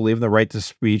Americans. We all believe in the right to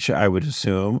speech, I would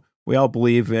assume. We all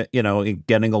believe in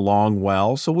getting along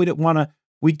well. So we don't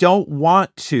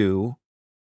want to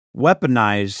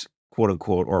weaponize, quote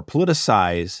unquote, or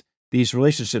politicize these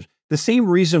relationships. The same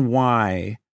reason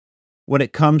why when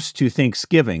it comes to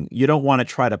Thanksgiving, you don't want to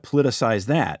try to politicize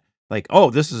that.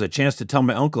 This is a chance to tell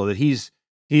my uncle that he's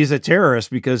a terrorist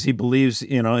because he believes,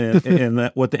 in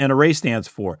what the NRA stands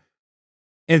for.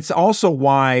 It's also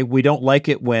why we don't like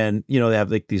it when, they have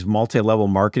these multi-level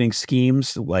marketing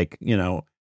schemes,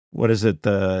 what is it,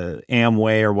 the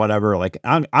Amway or whatever?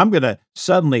 I'm going to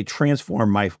suddenly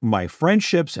transform my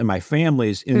friendships and my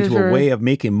families into a way of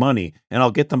making money, and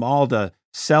I'll get them all to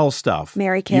sell stuff.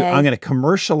 Mary Kay. I'm going to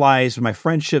commercialize my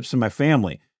friendships and my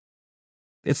family.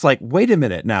 It's wait a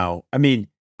minute now. I mean,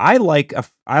 I like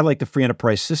the free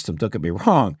enterprise system. Don't get me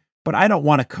wrong, but I don't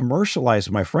want to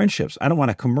commercialize my friendships. I don't want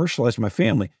to commercialize my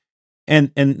family,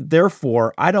 and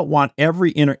therefore I don't want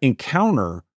every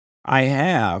encounter I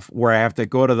have where I have to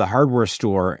go to the hardware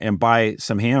store and buy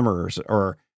some hammers,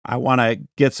 or I want to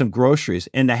get some groceries,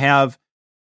 and to have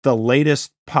the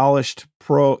latest polished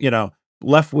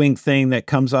left-wing thing that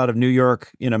comes out of New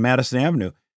York, Madison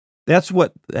Avenue. That's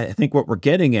what I think what we're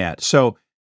getting at. So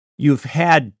you've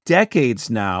had decades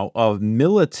now of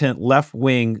militant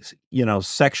left-wing,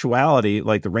 sexuality,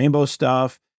 like the rainbow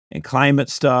stuff and climate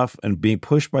stuff, and being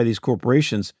pushed by these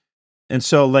corporations. And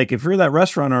so, if you're that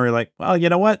restaurant owner, you're like, well, you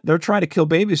know what? They're trying to kill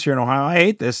babies here in Ohio. I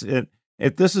hate this.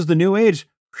 If this is the new age,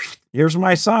 here's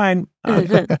my sign.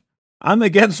 I'm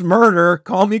against murder.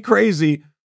 Call me crazy.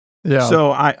 Yeah.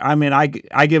 So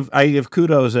I give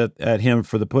kudos at him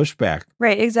for the pushback.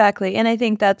 Right. Exactly. And I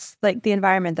think that's the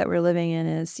environment that we're living in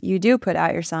is you do put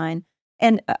out your sign.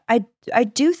 And I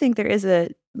do think there is a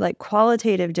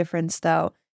qualitative difference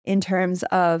though, in terms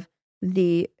of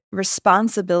the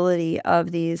responsibility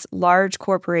of these large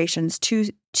corporations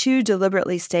to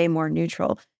deliberately stay more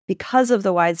neutral because of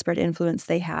the widespread influence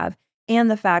they have and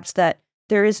the fact that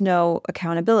there is no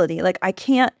accountability. I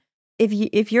can't,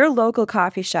 if your local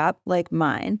coffee shop like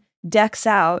mine decks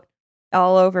out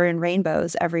all over in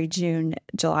rainbows every June,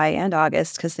 July, and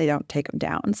August because they don't take them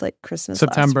down. It's like Christmas,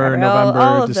 September, last November,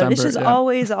 all of December. them. It's just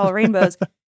always all rainbows.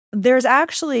 there's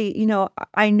actually,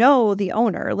 I know the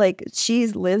owner, like she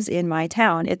lives in my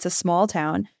town. It's a small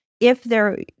town. If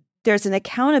there's an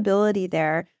accountability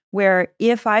there where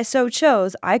if I so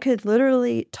chose, I could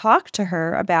literally talk to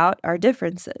her about our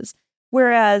differences.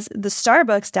 Whereas the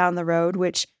Starbucks down the road,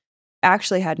 which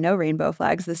actually had no rainbow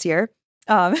flags this year,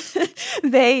 I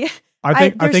think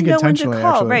no one to call.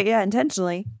 Actually. Right. Yeah.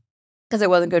 Intentionally. Because it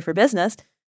wasn't good for business.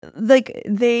 Like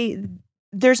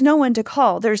there's no one to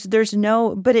call. There's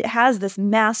no, but it has this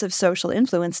massive social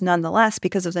influence nonetheless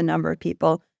because of the number of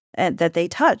people that they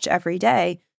touch every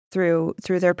day through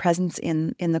their presence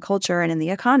in the culture and in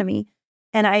the economy.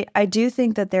 And I do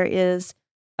think that there is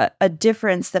a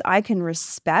difference that I can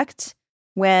respect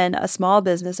when a small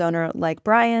business owner like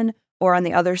Brian, or on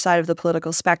the other side of the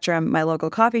political spectrum, my local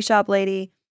coffee shop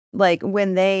lady, like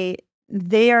when they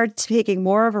are taking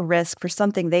more of a risk for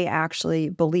something they actually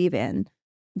believe in,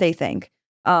 they think.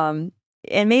 And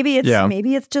maybe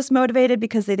it's just motivated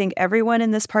because they think everyone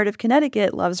in this part of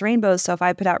Connecticut loves rainbows. So if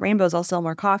I put out rainbows, I'll sell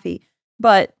more coffee.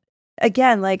 But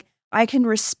again, like I can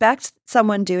respect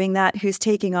someone doing that who's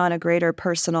taking on a greater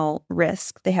personal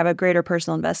risk. They have a greater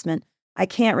personal investment. I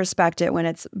can't respect it when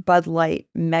it's Bud Light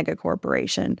mega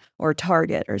corporation or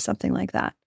Target or something like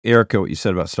that. Erica, what you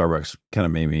said about Starbucks kind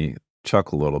of made me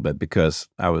chuckle a little bit because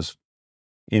I was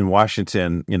in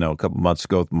Washington, a couple months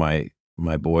ago with my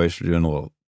boys. We're doing a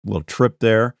little trip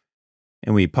there,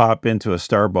 and we pop into a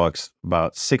Starbucks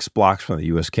about 6 blocks from the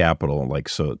U.S. Capitol. Like,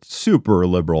 so super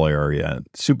liberal area,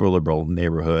 super liberal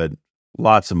neighborhood,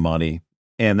 lots of money.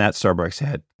 And that Starbucks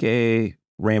had gay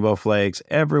rainbow flags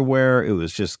everywhere. It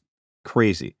was just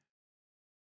crazy.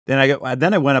 Then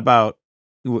I went about,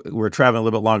 we're traveling a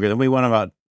little bit longer. Then we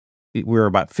were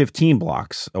about 15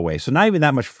 blocks away. So not even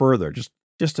that much further,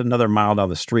 just another mile down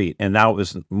the street. And now it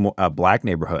was a black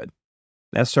neighborhood.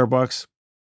 That Starbucks,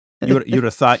 you'd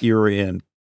have thought you were in,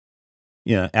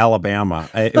 Alabama.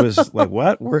 It was like,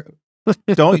 what?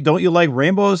 Don't you like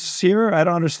rainbows here? I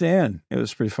don't understand. It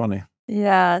was pretty funny.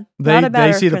 Yeah,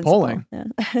 they see the polling. Yeah.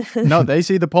 No, they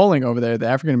see the polling over there. The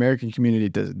African American community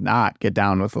does not get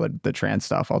down with the trans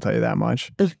stuff. I'll tell you that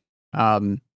much.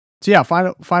 So yeah,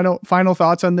 final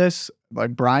thoughts on this.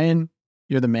 Like, Brian,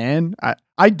 you're the man.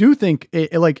 I do think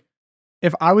like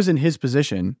if I was in his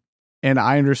position and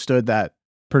I understood that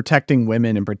protecting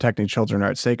women and protecting children are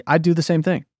at stake, I'd do the same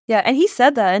thing. Yeah, and he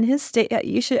said that in his state.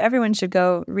 Everyone should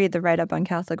go read the write-up on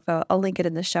Catholic Vote. I'll link it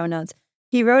in the show notes.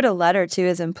 He wrote a letter to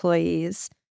his employees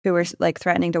who were like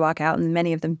threatening to walk out, and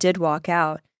many of them did walk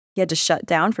out. He had to shut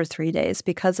down for 3 days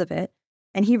because of it.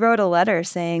 And he wrote a letter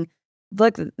saying,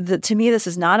 look, to me, this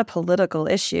is not a political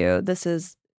issue. This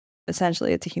is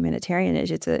essentially, it's a humanitarian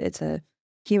issue. It's a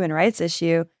human rights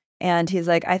issue. And he's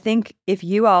like, I think if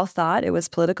you all thought it was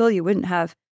political, you wouldn't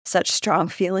have such strong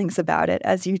feelings about it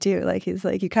as you do. Like, he's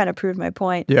like, you kind of proved my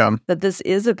point that this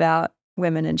is about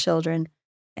women and children.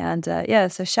 And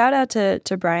so shout out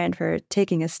to Brian for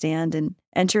taking a stand and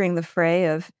entering the fray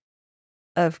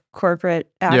of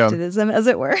corporate activism, as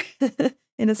it were,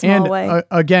 in a small way.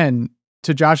 Again,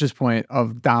 to Josh's point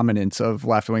of dominance of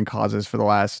left-wing causes for the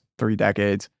last 3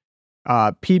 decades,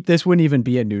 this wouldn't even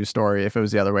be a news story if it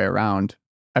was the other way around.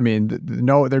 I mean,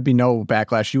 there'd be no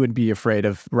backlash. You wouldn't be afraid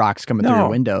of rocks coming through your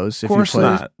windows if you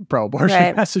put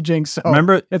pro-abortion messaging. So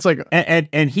remember, it's like,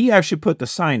 and he actually put the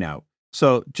sign out.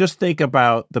 So just think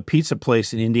about the pizza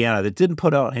place in Indiana that didn't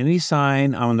put out any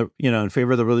sign on the, in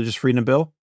favor of the religious freedom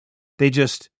bill. They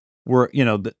just were,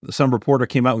 some reporter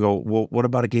came out and go, well, what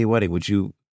about a gay wedding? Would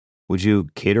you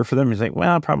cater for them? He's like,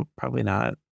 well, probably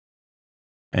not.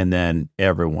 And then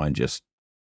everyone just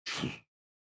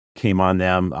came on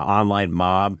them, online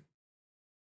mob.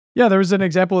 Yeah, there was an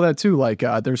example of that too. Like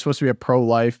there's supposed to be a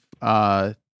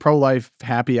pro-life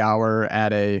happy hour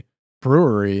at a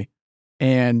brewery.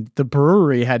 And the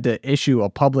brewery had to issue a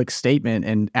public statement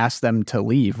and ask them to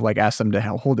leave, like ask them to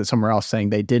hold it somewhere else, saying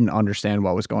they didn't understand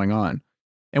what was going on.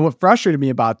 And what frustrated me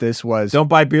about this was... Don't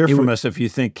buy beer from us if you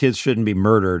think kids shouldn't be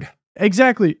murdered.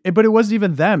 Exactly. But it wasn't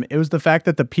even them. It was the fact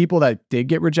that the people that did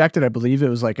get rejected, I believe it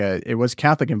was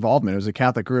Catholic involvement. It was a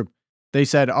Catholic group. They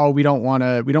said, oh, we don't want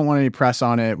any press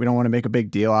on it. We don't want to make a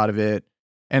big deal out of it.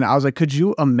 And I was like, could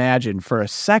you imagine for a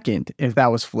second if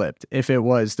that was flipped? If it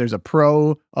was, there's a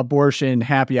pro-abortion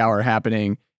happy hour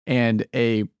happening and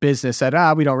a business said,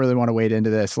 we don't really want to wade into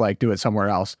this, like do it somewhere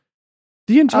else.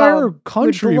 The entire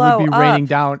country would be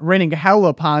raining hell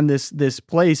upon this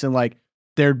place, and like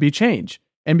there'd be change.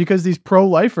 And because these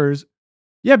pro-lifers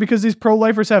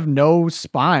have no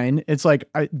spine, it's like,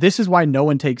 this is why no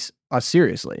one takes us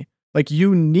seriously. Like,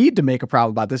 you need to make a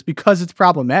problem about this because it's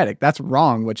problematic. That's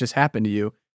wrong, what just happened to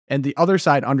you. And the other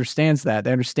side understands that.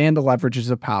 They understand the leverages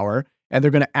of power, and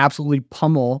they're going to absolutely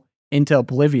pummel into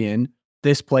oblivion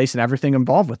this place and everything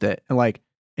involved with it. And like,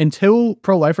 until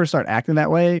pro-lifers start acting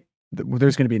that way,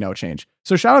 there's going to be no change.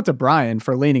 So shout out to Brian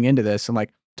for leaning into this and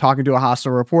like talking to a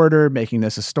hostile reporter, making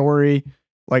this a story.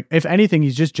 Like, if anything,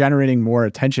 he's just generating more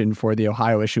attention for the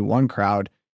Ohio Issue 1 crowd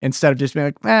instead of just being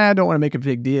like, I don't want to make a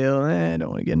big deal. I don't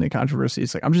want to get into controversy.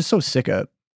 It's like, I'm just so sick of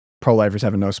pro-lifers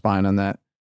having no spine on that.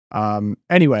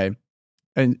 Anyway,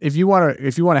 and if you want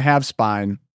to have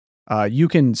spine, you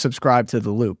can subscribe to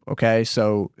The Loop. Okay.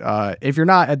 So, if you're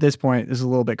not at this point, this is a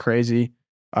little bit crazy.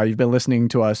 You've been listening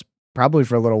to us probably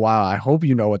for a little while. I hope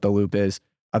you know what The Loop is.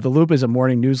 The Loop is a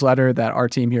morning newsletter that our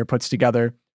team here puts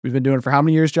together. We've been doing it for how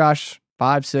many years, Josh?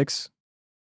 5, 6?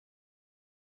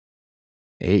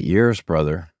 8 years,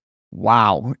 brother.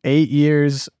 Wow. 8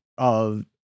 years of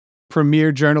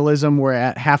premier journalism. We're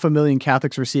at 500,000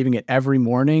 Catholics receiving it every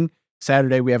morning.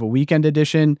 Saturday, we have a weekend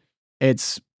edition. You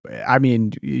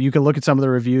can look at some of the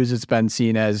reviews. It's been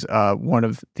seen as one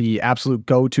of the absolute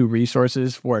go-to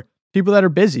resources for people that are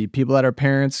busy, people that are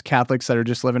parents, Catholics that are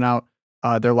just living out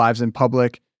their lives in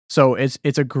public. So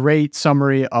it's a great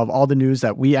summary of all the news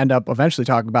that we end up eventually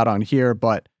talking about on here,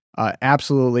 but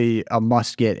absolutely a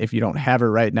must get if you don't have it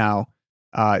right now.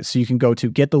 So you can go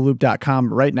to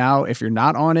gettheloop.com right now if you're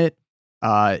not on it.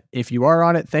 If you are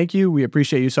on it, thank you. We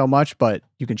appreciate you so much, but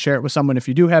you can share it with someone if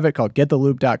you do have it, called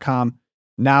gettheloop.com.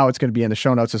 Now it's going to be in the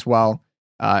show notes as well.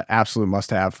 Absolute must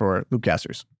have for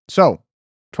Loopcasters. So,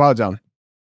 Twilight Zone.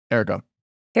 Erica.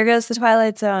 Here goes the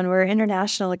Twilight Zone. We're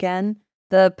international again.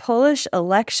 The Polish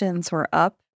elections were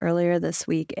up earlier this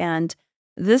week, and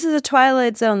this is a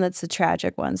Twilight Zone that's a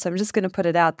tragic one, so I'm just going to put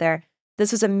it out there.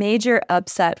 This was a major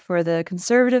upset for the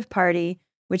Conservative Party,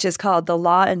 which is called the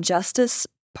Law and Justice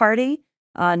Party,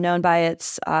 known by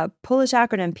its Polish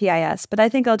acronym PIS, but I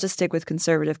think I'll just stick with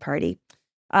Conservative Party.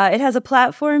 It has a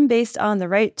platform based on the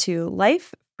right to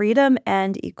life, freedom,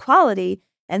 and equality,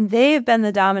 and they've been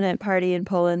the dominant party in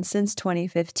Poland since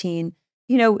 2015.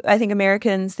 You know, I think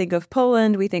Americans think of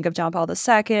Poland, we think of John Paul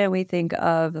II, we think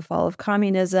of the fall of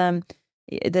communism,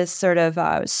 this sort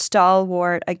of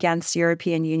stalwart against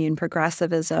European Union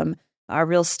progressivism, a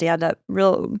real stand-up,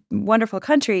 real wonderful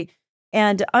country.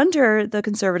 And under the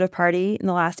Conservative Party in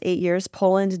the last 8 years,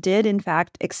 Poland did, in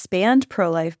fact, expand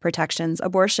pro-life protections.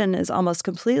 Abortion is almost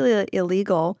completely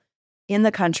illegal in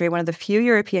the country, one of the few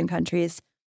European countries,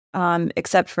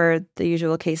 except for the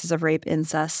usual cases of rape,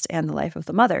 incest, and the life of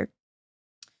the mother.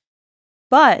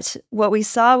 But what we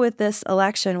saw with this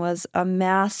election was a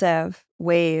massive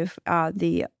wave.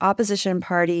 The opposition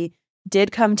party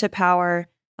did come to power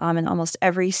in almost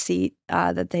every seat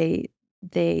that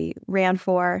they ran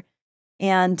for.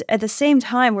 And at the same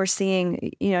time, we're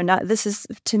seeing, this is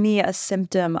to me a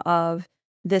symptom of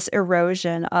this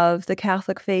erosion of the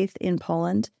Catholic faith in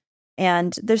Poland.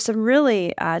 And there's some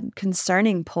really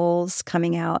concerning polls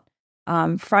coming out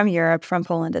from Europe, from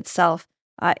Poland itself.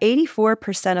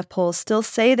 84% of Poles still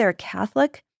say they're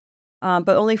Catholic, but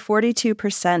only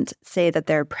 42% say that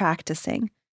they're practicing.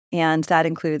 And that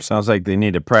includes... Sounds like they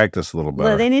need to practice a little better.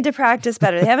 Well, they need to practice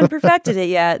better. They haven't perfected it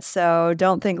yet, so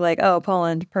don't think like, oh,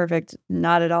 Poland, perfect.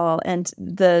 Not at all. And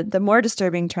the more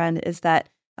disturbing trend is that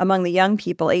among the young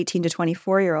people, 18 to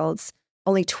 24-year-olds,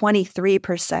 only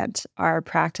 23% are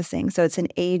practicing. So it's an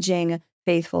aging,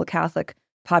 faithful Catholic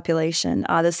population.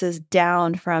 This is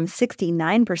down from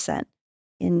 69%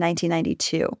 in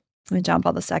 1992, when John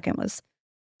Paul II was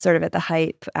sort of at the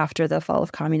height after the fall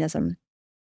of communism.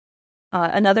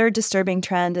 Another disturbing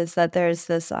trend is that there's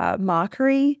this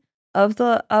mockery of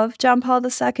John Paul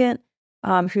II,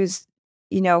 who's,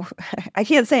 I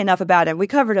can't say enough about him. We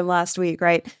covered him last week,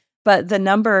 right? But the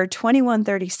number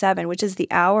 2137, which is the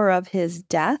hour of his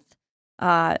death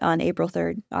on April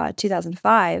 3rd,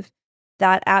 2005,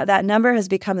 that number has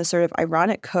become the sort of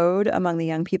ironic code among the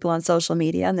young people on social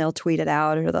media, and they'll tweet it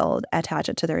out or they'll attach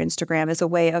it to their Instagram as a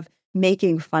way of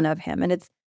making fun of him. And it's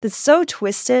so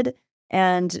twisted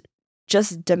and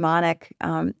just demonic,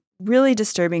 really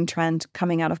disturbing trend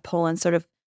coming out of Poland. Sort of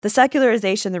the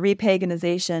secularization, the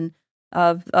repaganization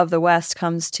of the West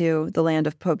comes to the land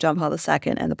of Pope John Paul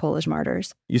II and the Polish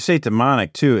martyrs. You say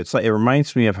demonic too. It's like, it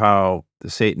reminds me of how the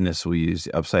Satanists will use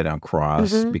the upside down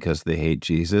cross because they hate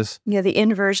Jesus. Yeah, the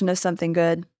inversion of something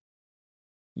good.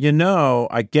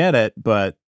 I get it,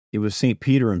 but it was St.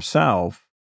 Peter himself.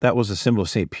 That was a symbol of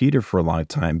St. Peter for a long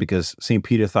time because St.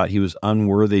 Peter thought he was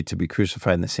unworthy to be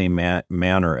crucified in the same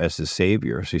manner as his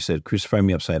Savior. So he said, crucify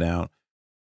me upside down.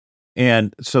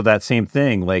 And so that same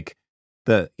thing, like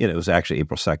it was actually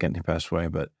April 2nd, he passed away,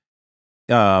 but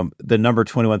the number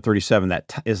 2137,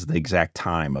 is the exact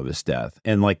time of his death.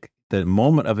 And like the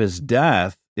moment of his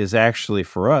death is actually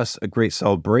for us a great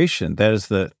celebration. That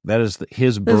is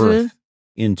his birth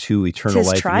into eternal His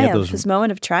life. triumph, his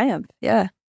moment of triumph. Yeah.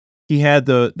 He had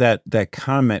that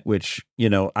comment, which,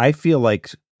 I feel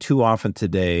like too often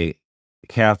today,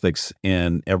 Catholics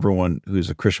and everyone who's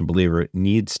a Christian believer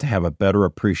needs to have a better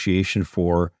appreciation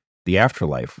for the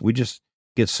afterlife. We just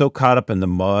get so caught up in the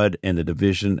mud and the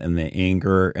division and the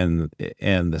anger and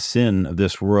the sin of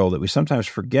this world that we sometimes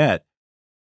forget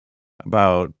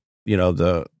about,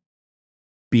 the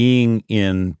being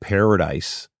in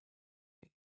paradise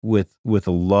with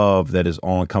a love that is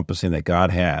all encompassing that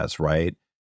God has, right?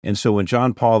 And so when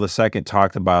John Paul II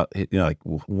talked about, like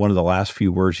one of the last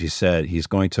few words he said, he's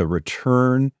going to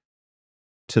return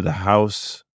to the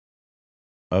house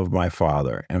of my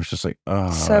Father. And I was just like,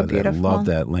 oh, So beautiful. I love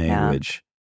that language.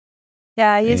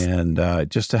 Yeah.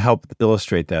 And just to help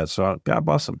illustrate that. So God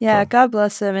bless him. Yeah, God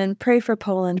bless him, and pray for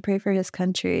Poland, pray for his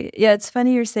country. Yeah, it's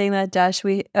funny you're saying that, Dash.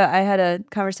 I had a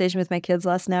conversation with my kids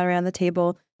last night around the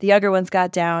table. The younger ones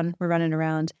got down, were running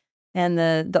around, and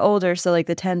the older, so like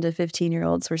the 10 to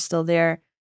 15-year-olds were still there.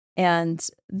 And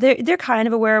they're kind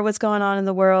of aware of what's going on in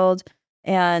the world.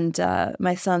 And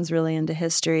my son's really into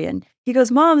history, and he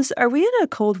goes, "Mom, are we in a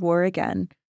Cold War again?"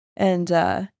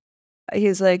 And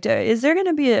he's like, "Is there going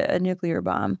to be a nuclear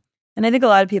bomb?" And I think a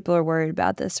lot of people are worried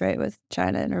about this, right, with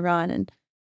China and Iran. And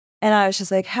I was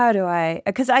just like, how do I?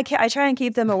 Because I try and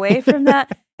keep them away from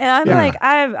that. And I'm like,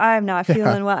 I'm not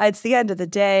feeling well. It's the end of the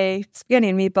day. Spaghetti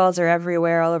and meatballs are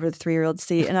everywhere, all over the 3-year-old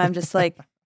seat. And I'm just like,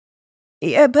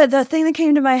 yeah. But the thing that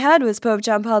came to my head was Pope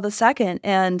John Paul II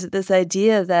and this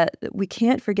idea that we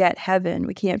can't forget heaven.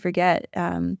 We can't forget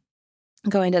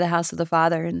going to the house of the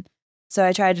Father. And so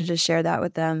I tried to just share that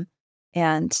with them.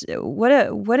 And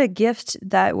what a gift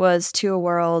that was to a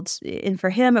world. And for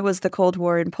him, it was the Cold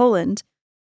War in Poland.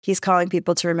 He's calling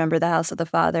people to remember the house of the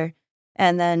Father.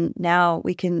 And then now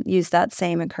we can use that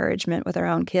same encouragement with our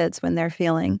own kids when they're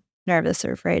feeling nervous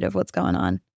or afraid of what's going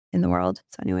on in the world.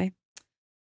 So anyway,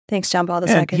 thanks, John Paul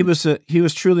II. And he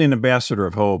was truly an ambassador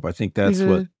of hope. I think that's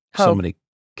what so many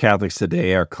Catholics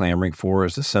today are clamoring for,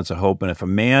 is a sense of hope. And if a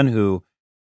man who,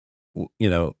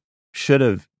 should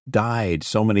have died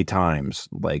so many times,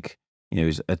 like,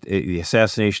 he's the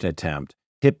assassination attempt,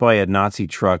 hit by a Nazi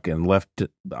truck and left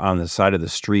on the side of the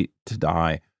street to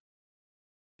die.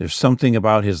 There's something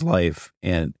about his life,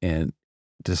 and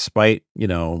despite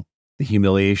the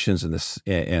humiliations and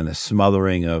the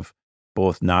smothering of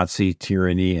both Nazi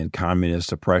tyranny and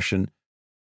communist oppression,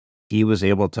 he was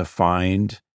able to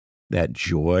find that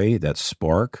joy, that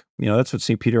spark. That's what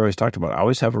St. Peter always talked about.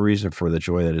 Always have a reason for the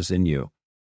joy that is in you.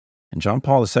 And John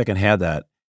Paul II had that,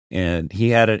 and he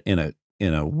had it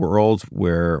in a world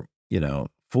where,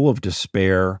 full of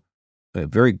despair,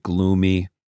 very gloomy.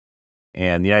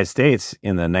 And the United States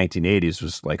in the 1980s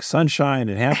was like sunshine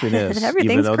and happiness,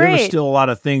 even though there were still a lot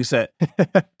of things a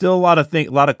lot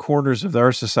of corners of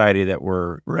our society that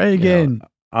were Reagan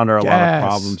under a lot of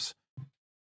problems.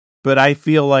 But I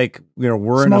feel like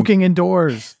we're smoking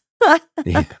indoors.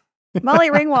 Molly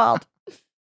Ringwald.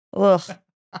 Ugh.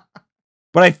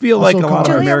 But I feel Also like a lot of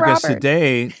Julia Americans Roberts.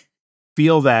 today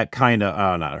feel that kind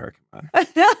of not her.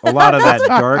 A lot of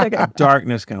that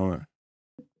darkness kind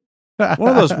of.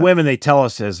 One of those women they tell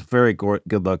us is very good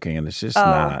looking, and it's just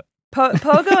not.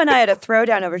 Pogo and I had a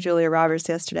throwdown over Julia Roberts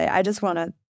yesterday. I just want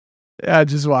to. Yeah, I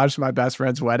just watched my best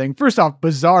friend's wedding. First off,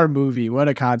 bizarre movie. What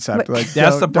a concept! Like,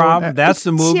 that's the problem. That's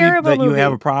the movie that you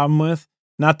have a problem with,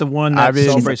 not the one that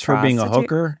celebrates her being a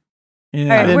hooker. Yeah. All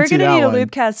right, we're going to need a one.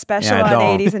 Loopcast special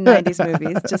on 80s and 90s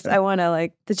movies. Just, I want to,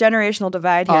 the generational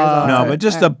divide here. No, but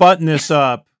just to button this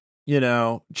up,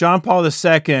 John Paul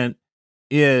II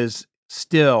is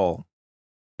still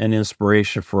an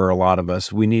inspiration for a lot of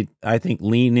us. We need, I think,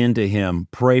 lean into him,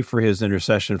 pray for his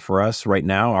intercession for us right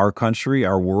now, our country,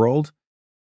 our world.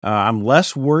 I'm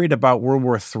less worried about World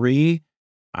War III.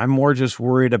 I'm more just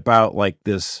worried about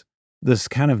this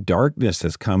kind of darkness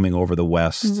that's coming over the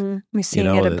West. Mm-hmm. We're seeing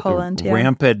it in Poland.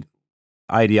 Rampant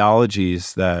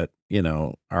ideologies that,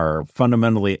 are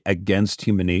fundamentally against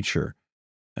human nature,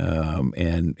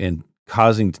 and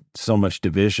causing so much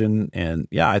division. And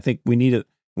I think we need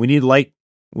light.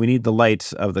 We need the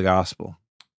lights of the gospel.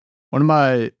 One of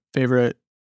my favorite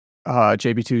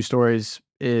JB2 stories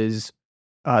is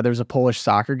there was a Polish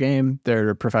soccer game.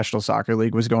 Their professional soccer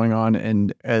league was going on.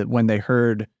 And when they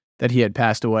heard that he had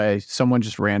passed away, someone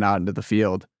just ran out into the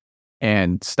field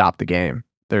and stopped the game.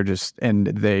 And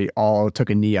they all took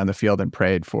a knee on the field and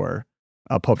prayed for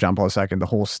Pope John Paul II. The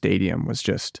whole stadium was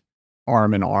just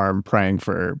arm in arm praying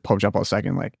for Pope John Paul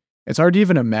II. Like, it's hard to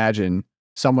even imagine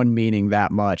someone meaning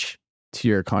that much to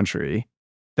your country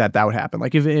that would happen.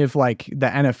 Like if like the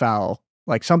NFL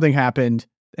like something happened,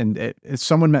 and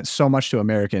someone meant so much to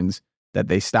Americans that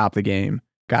they stopped the game,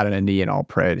 got on a knee, and all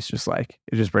prayed. It's just like,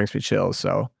 it just brings me chills.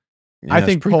 So Yeah, I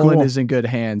think it's pretty Poland cool. is in good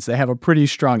hands. They have a pretty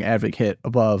strong advocate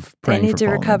above They praying need for to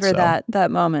Poland, recover so.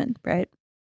 that moment, right?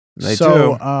 They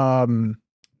so, do.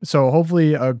 So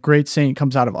hopefully a great saint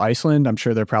comes out of Iceland. I'm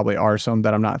sure there probably are some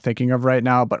that I'm not thinking of right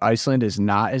now, but Iceland is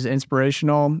not as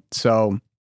inspirational. So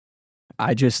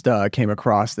I just came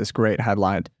across this great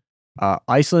headline.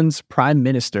 Iceland's prime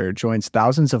minister joins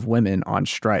thousands of women on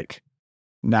strike.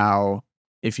 Now,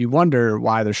 if you wonder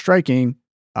why they're striking,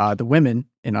 the women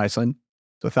in Iceland,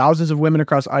 so thousands of women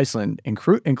across Iceland,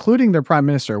 including their prime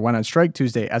minister, went on strike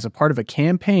Tuesday as a part of a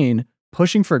campaign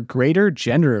pushing for greater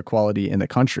gender equality in the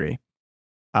country.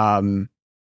 I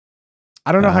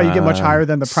don't know how you get much higher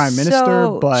than the prime minister,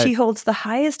 So but she holds the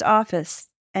highest office,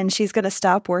 and she's going to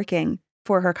stop working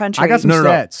for her country. I got some No.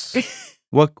 stats.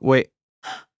 Wait,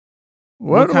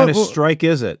 what kind of strike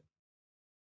is it?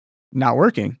 Not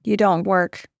working. You don't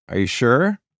work. Are you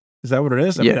sure? Is that what it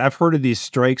is? I mean, Yeah. I've heard of these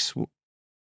strikes.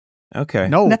 Okay.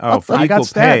 No. Oh, for I got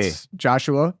equal pay. stats,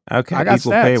 Joshua. Okay, I got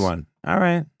equal pay stats. one. All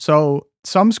right. So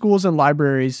some schools and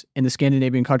libraries in the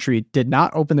Scandinavian country did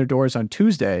not open their doors on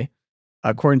Tuesday.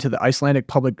 According to the Icelandic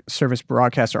public service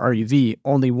broadcaster RUV,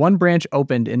 only one branch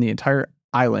opened in the entire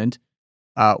island,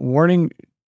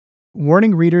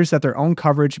 warning readers that their own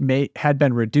coverage had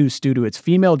been reduced due to its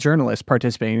female journalists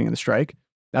participating in the strike.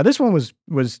 Now, this one was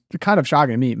kind of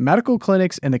shocking to me. Medical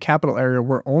clinics in the capital area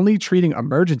were only treating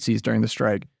emergencies during the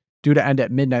strike due to end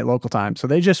at midnight local time. So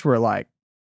they just were like,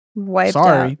 Wiped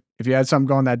sorry out. if you had something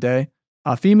going that day.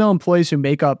 Female employees who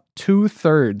make up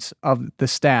 2/3 of the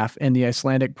staff in the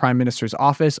Icelandic prime minister's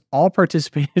office all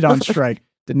participated on strike,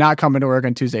 did not come into work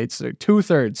on Tuesday. It's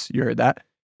 2/3. You heard that.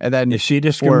 And then Is she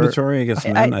discriminatory against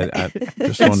men? I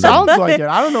just it wonder. sounds like it.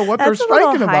 I don't know what they're That's a little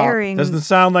striking about. hiring. Doesn't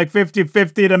sound like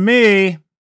 50-50 to me.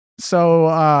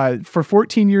 So for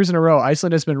 14 years in a row,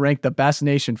 Iceland has been ranked the best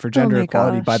nation for gender my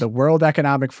equality by gosh. the World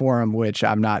Economic Forum, which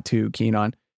I'm not too keen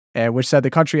on, which said the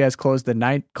country has closed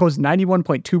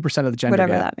 91.2% of the gender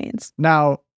Whatever gap. that means.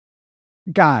 Now,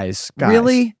 guys,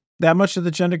 Really? That much of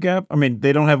the gender gap? I mean,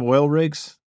 they don't have oil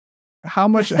rigs? how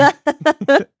much?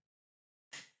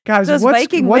 Guys, Those what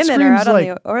Viking what women are screams out like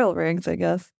on the oil rigs, I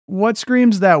guess. what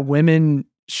screams that women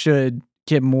should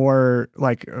get more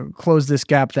close this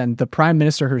gap than the prime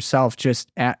minister herself just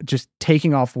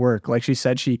taking off work? Like she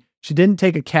said, she didn't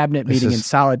take a cabinet This meeting in is-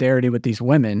 solidarity with these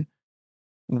women.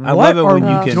 I What love it are when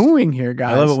we you can- doing here,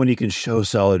 guys? I love it when you can show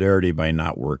solidarity by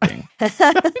not working.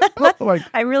 like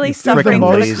I'm really You suffering freaking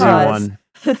for the lazy cause.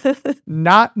 one.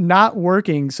 not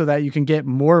working so that you can get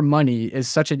more money is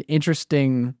such an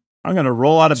interesting. I'm going to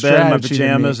roll out of bed in my Strategy to me.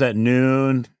 pajamas at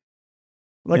noon.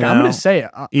 Like You I'm know, gonna say it.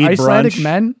 eat Icelandic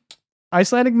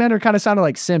brunch. men are kind of sounding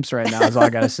like simps right now. Is all I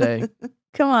gotta say.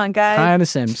 Come on, guys. Kind of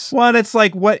simps. Well, and it's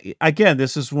like, what, again,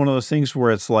 this is one of those things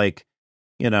where it's like,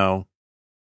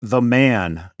 the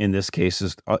man in this case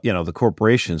is, the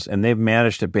corporations, and they've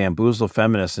managed to bamboozle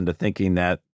feminists into thinking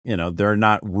that, they're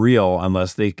not real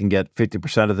unless they can get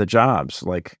 50% of the jobs.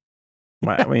 Like,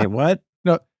 I mean, what?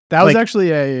 That was Like-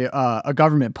 actually a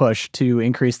government push to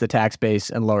increase the tax base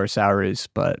and lower salaries,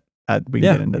 but we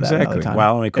can get into that another time.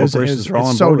 Wow, I mean, It was- corporations are all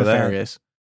on so board with that. nefarious.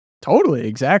 Totally,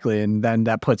 exactly. And then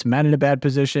that puts men in a bad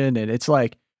position. And it's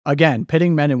like, again,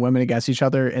 pitting men and women against each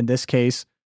other. In this case,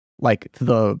 like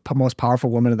the most powerful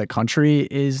woman in the country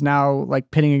is now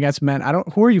like pitting against men.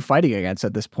 Who are you fighting against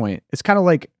at this point? It's kind of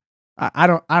like, I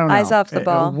don't know. Eyes off the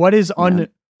ball. What is Yeah.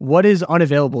 what is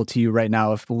unavailable to you right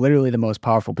now if literally the most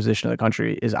powerful position in the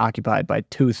country is occupied by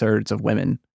 2/3 of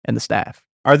women and the staff?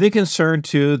 Are they concerned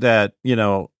too that,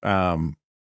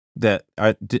 that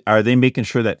are they making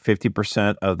sure that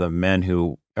 50% of the men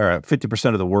or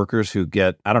 50% of the workers who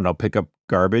get, I don't know, pick up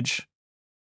garbage,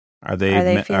 are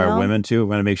female? women too?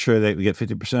 We're going to make sure that we get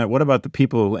 50%. What about the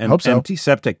people who Hope so. empty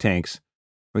septic tanks?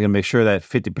 We're going to make sure that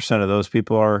 50% of those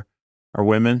people are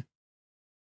women.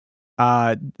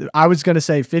 I was going to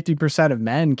say 50% of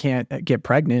men can't get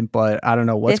pregnant, but I don't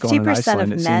know what's going on in 50%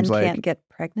 Iceland. of It men seems like, can't get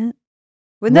pregnant.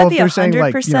 Wouldn't Well, that if be they're saying,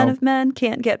 100% like, of men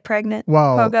can't get pregnant?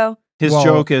 well, Pogo. His Well,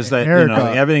 joke is that,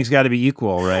 Erica- everything's got to be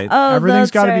equal, right? Oh, everything's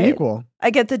got to be equal.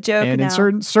 I get the joke And now. in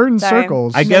certain Sorry.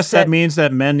 circles, I guess missed that it. means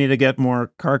that men need to get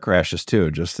more car crashes too,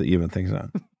 just to even things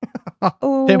out.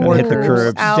 Oh, hit more hit the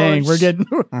curbs. curbs. Dang, we're ouch.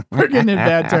 getting in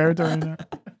bad territory now.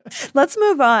 Let's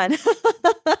move on.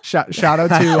 Shout out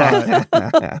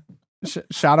to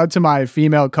shout out to my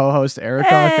female co-host Erica.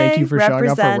 Thank you for showing up for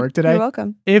represent. work today. You're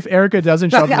welcome. If Erica doesn't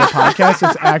show up to the podcast,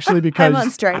 it's actually I'm on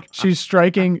because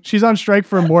strike. she's on strike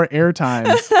for more airtime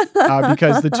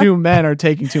because the two men are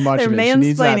taking too much They're of it. She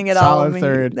needs that mansplaining it all. solid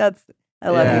third. That's I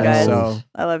love you guys. So,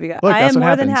 I love you guys. look, I that's am what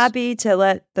more than happens. happy to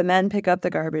let the men pick up the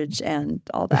garbage and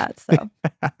all that. So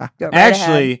go right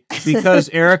Actually, ahead. because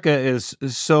Erica is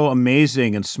so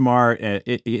amazing and smart,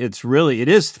 it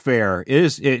is fair.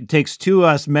 It takes two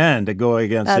us men to go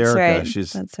against That's Erica. right.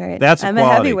 That's right. That's I'm a a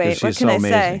quality, heavyweight. 'cause What she's can so I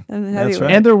amazing. say? I'm a That's heavyweight.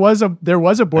 right. And there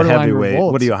was a borderline heavyweight.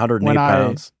 revolt. What are you, 108 when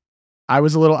pounds? I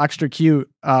was a little extra cute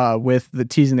with the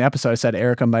teasing the episode. I said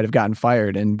Erica might have gotten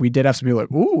fired, and we did have some people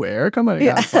like, "Ooh, Erica might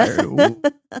have gotten fired." Ooh.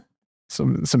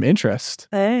 Some interest.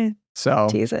 Hey, So,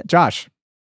 tease it. Josh,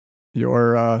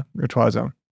 your toy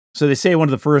zone. So they say one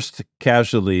of the first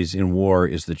casualties in war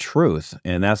is the truth,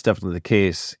 and that's definitely the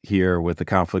case here with the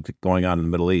conflict going on in the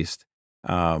Middle East.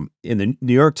 In the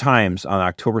New York Times on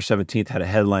October 17th had a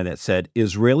headline that said,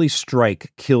 "Israeli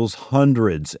strike kills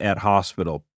hundreds at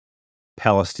hospital,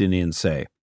 Palestinians say."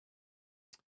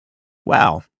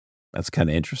 Wow, that's kind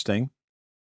of interesting.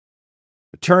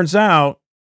 It turns out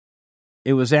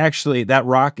it was actually that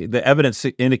rocket. The evidence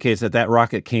indicates that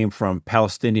rocket came from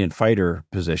Palestinian fighter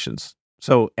positions.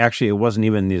 So actually, it wasn't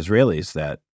even the Israelis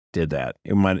that did that.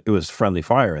 It was friendly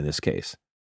fire in this case.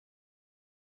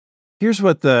 Here's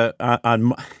what a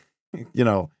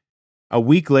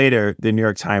week later, the New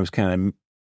York Times kind of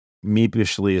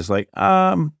meepishly is like,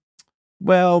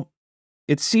 well,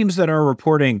 it seems that our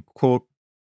reporting, quote,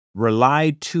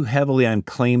 relied too heavily on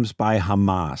claims by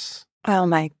Hamas. Oh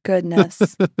my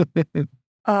goodness.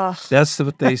 Oh, That's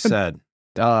what they said.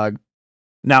 Dog.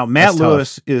 Now, Matt That's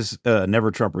Lewis is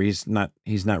never Trumper. He's not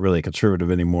really a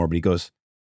conservative anymore, but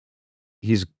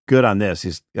he's good on this.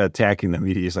 He's attacking the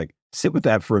media. He's like, sit with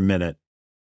that for a minute.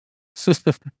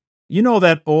 You know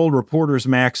that old reporter's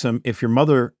maxim, if your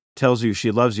mother tells you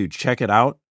she loves you, check it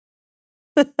out?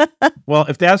 Well,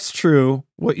 if that's true,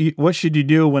 what should you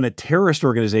do when a terrorist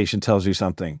organization tells you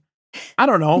something? I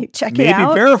don't know. Check it Maybe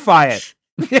out? verify it.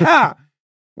 Yeah.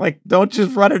 Like, don't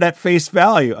just run it at face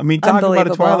value. I mean, talk about a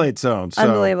Unbelievable. Twilight Zone. So,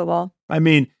 unbelievable. I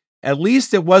mean, at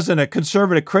least it wasn't a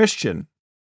conservative Christian.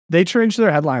 They changed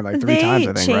their headline like three times,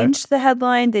 I think, They right? changed the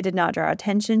headline. They did not draw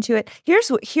attention to it. Here's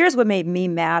what made me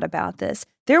mad about this.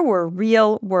 There were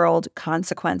real world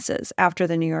consequences after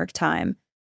the New York Times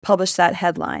published that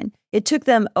headline. It took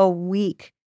them a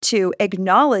week to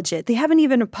acknowledge it. They haven't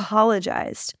even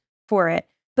apologized for it.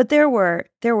 But there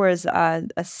was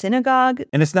a synagogue.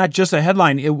 And it's not just a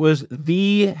headline. It was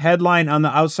the headline on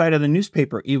the outside of the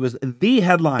newspaper. It was the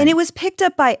headline. And it was picked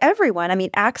up by everyone. I mean,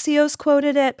 Axios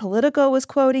quoted it. Politico was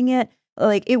quoting it.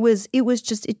 Like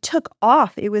it took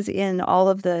off. It was in all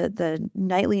of the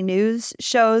nightly news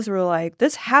shows were like,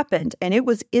 this happened. And it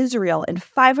was Israel and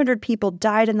 500 people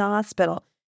died in the hospital.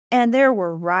 And there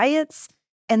were riots.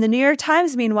 And the New York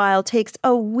Times, meanwhile, takes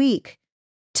a week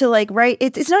to write.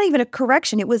 It's not even a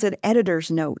correction. It was an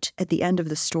editor's note at the end of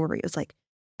the story. It was like,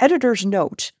 editor's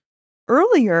note.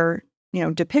 Earlier,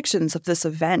 depictions of this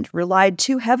event relied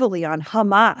too heavily on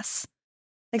Hamas.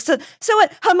 So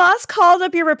what? Hamas called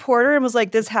up your reporter and was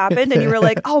like, this happened. And you were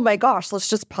like, oh my gosh, let's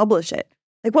just publish it.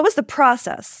 Like, what was the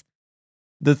process?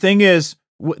 The thing is,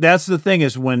 that's the thing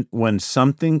is when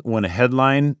a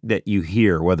headline that you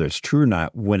hear, whether it's true or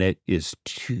not, when it is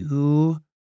too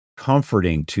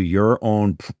comforting to your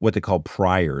own, what they call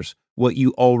priors, what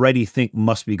you already think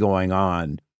must be going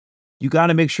on, you got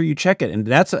to make sure you check it. And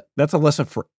that's a lesson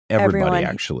for everybody, Everyone.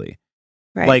 actually.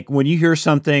 Right. Like when you hear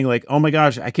something like, oh my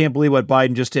gosh, I can't believe what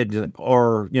Biden just did,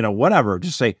 or, whatever,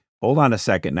 just say, hold on a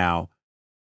second now.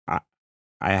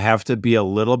 I have to be a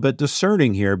little bit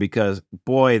discerning here because,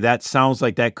 boy, that sounds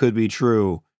like that could be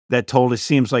true. That totally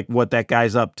seems like what that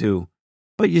guy's up to.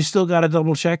 But you still got to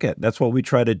double check it. That's what we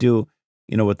try to do,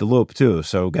 with the Loop too.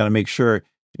 So got to make sure,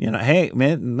 hey,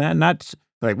 man, not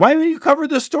like, why haven't you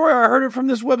covered this story? I heard it from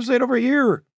this website over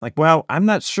here. Like, well, I'm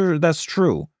not sure that's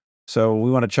true. So we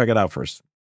want to check it out first.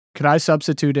 Could I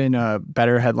substitute in a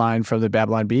better headline from the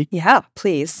Babylon Bee? Yeah,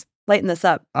 please lighten this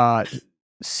up.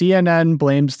 CNN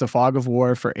blames the fog of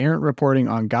war for errant reporting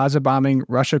on Gaza bombing,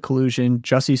 Russia collusion,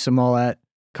 Jussie Smollett,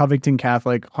 Covington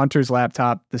Catholic, Hunter's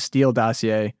laptop, the Steele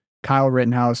dossier, Kyle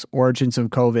Rittenhouse, origins of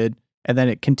COVID, and then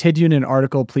it continued in an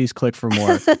article. Please click for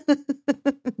more.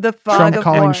 The fog Trump of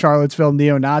calling war. Charlottesville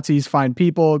neo-Nazis, fine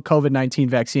people, COVID-19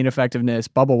 vaccine effectiveness,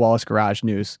 Bubba Wallace garage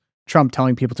news, Trump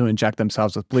telling people to inject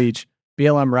themselves with bleach,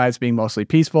 BLM riots being mostly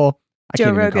peaceful. I Joe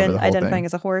can't even cover Rogan the whole identifying thing.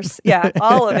 as a horse. Yeah,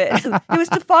 all of it. It was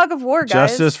the fog of war,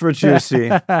 guys. Justice for Juicy.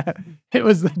 It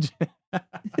was that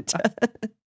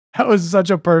was such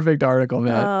a perfect article,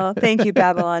 man. Oh, thank you,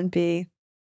 Babylon Bee.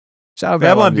 Shout out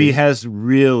Babylon Bee has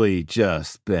really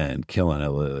just been killing it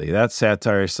lately. That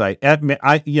satire site,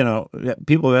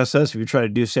 people have asked us if you try to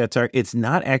do satire, it's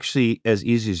not actually as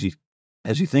easy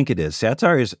as you think it is.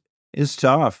 Satire is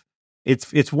tough.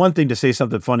 it's one thing to say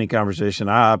something funny in conversation.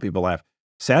 People laugh.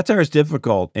 Satire is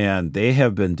difficult, and they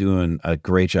have been doing a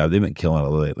great job. They've been killing it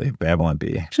lately. Babylon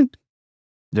Bee.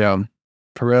 Yeah,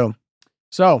 for real.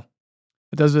 So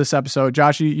it does this episode.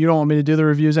 Josh, you don't want me to do the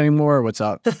reviews anymore, or what's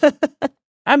up?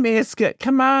 I mean, it's good.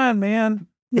 Come on, man.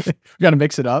 We got to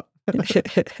mix it up.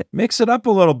 Mix it up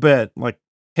a little bit. Like,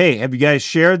 hey, have you guys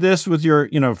shared this with your,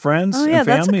 friends and family?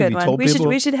 That's a good have you one. told We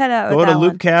people should head out go with to that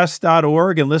one.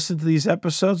 loopcast.org and listen to these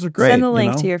episodes? They're great. Send the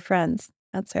link to your friends.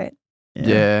 That's right.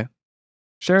 Yeah.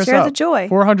 Share us Share up. the joy.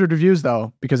 400 reviews,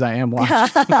 though, because I am watching.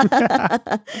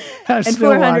 And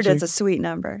 400 is a sweet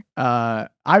number.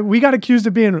 We got accused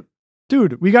of being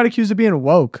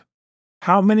woke.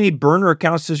 How many burner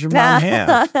accounts does your mom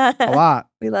have? A lot.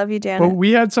 We love you, Janet. But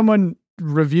we had someone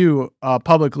review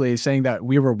publicly saying that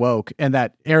we were woke and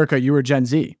that, Erica, you were Gen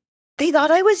Z. They thought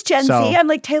I was Gen Z. I'm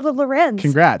like Taylor Lorenz.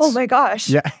 Congrats. Oh my gosh.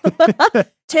 Yeah.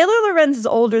 Taylor Lorenz is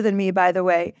older than me, by the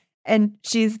way. And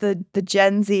she's the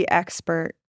Gen Z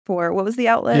expert for, what was the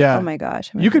outlet? Yeah. Oh my gosh.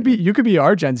 You could be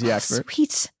our Gen Z expert.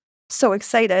 Sweet. So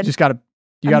excited. You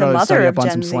gotta study up on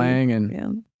some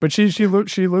slang But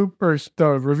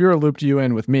the reviewer looped you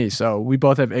in with me, so we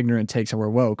both have ignorant takes and we're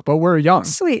woke, but we're young.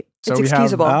 Sweet. So it's we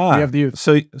excusable. We have the youth.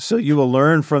 So you will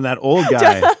learn from that old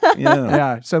guy.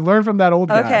 Yeah. So learn from that old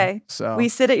guy. Okay. So we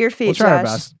sit at your feet, we'll try Josh. our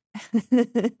best.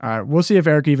 All right. We'll see if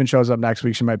Erica even shows up next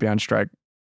week. She might be on strike.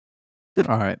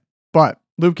 All right. But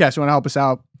Loopcast, you want to help us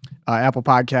out? Apple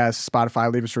Podcasts, Spotify,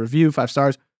 leave us a review, 5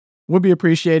 stars. Would be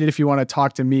appreciated. If you want to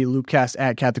talk to me,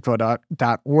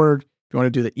 loopcast@catholicflow.org. If you want to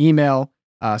do the email,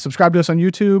 subscribe to us on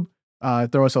YouTube.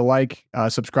 Throw us a like.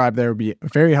 Subscribe there would be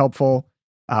very helpful.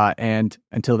 And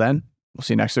until then, we'll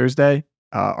see you next Thursday.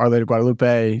 Our Lady of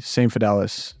Guadalupe, St.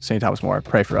 Fidelis, St. Thomas More.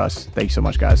 Pray for us. Thank you so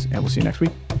much, guys. And we'll see you next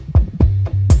week.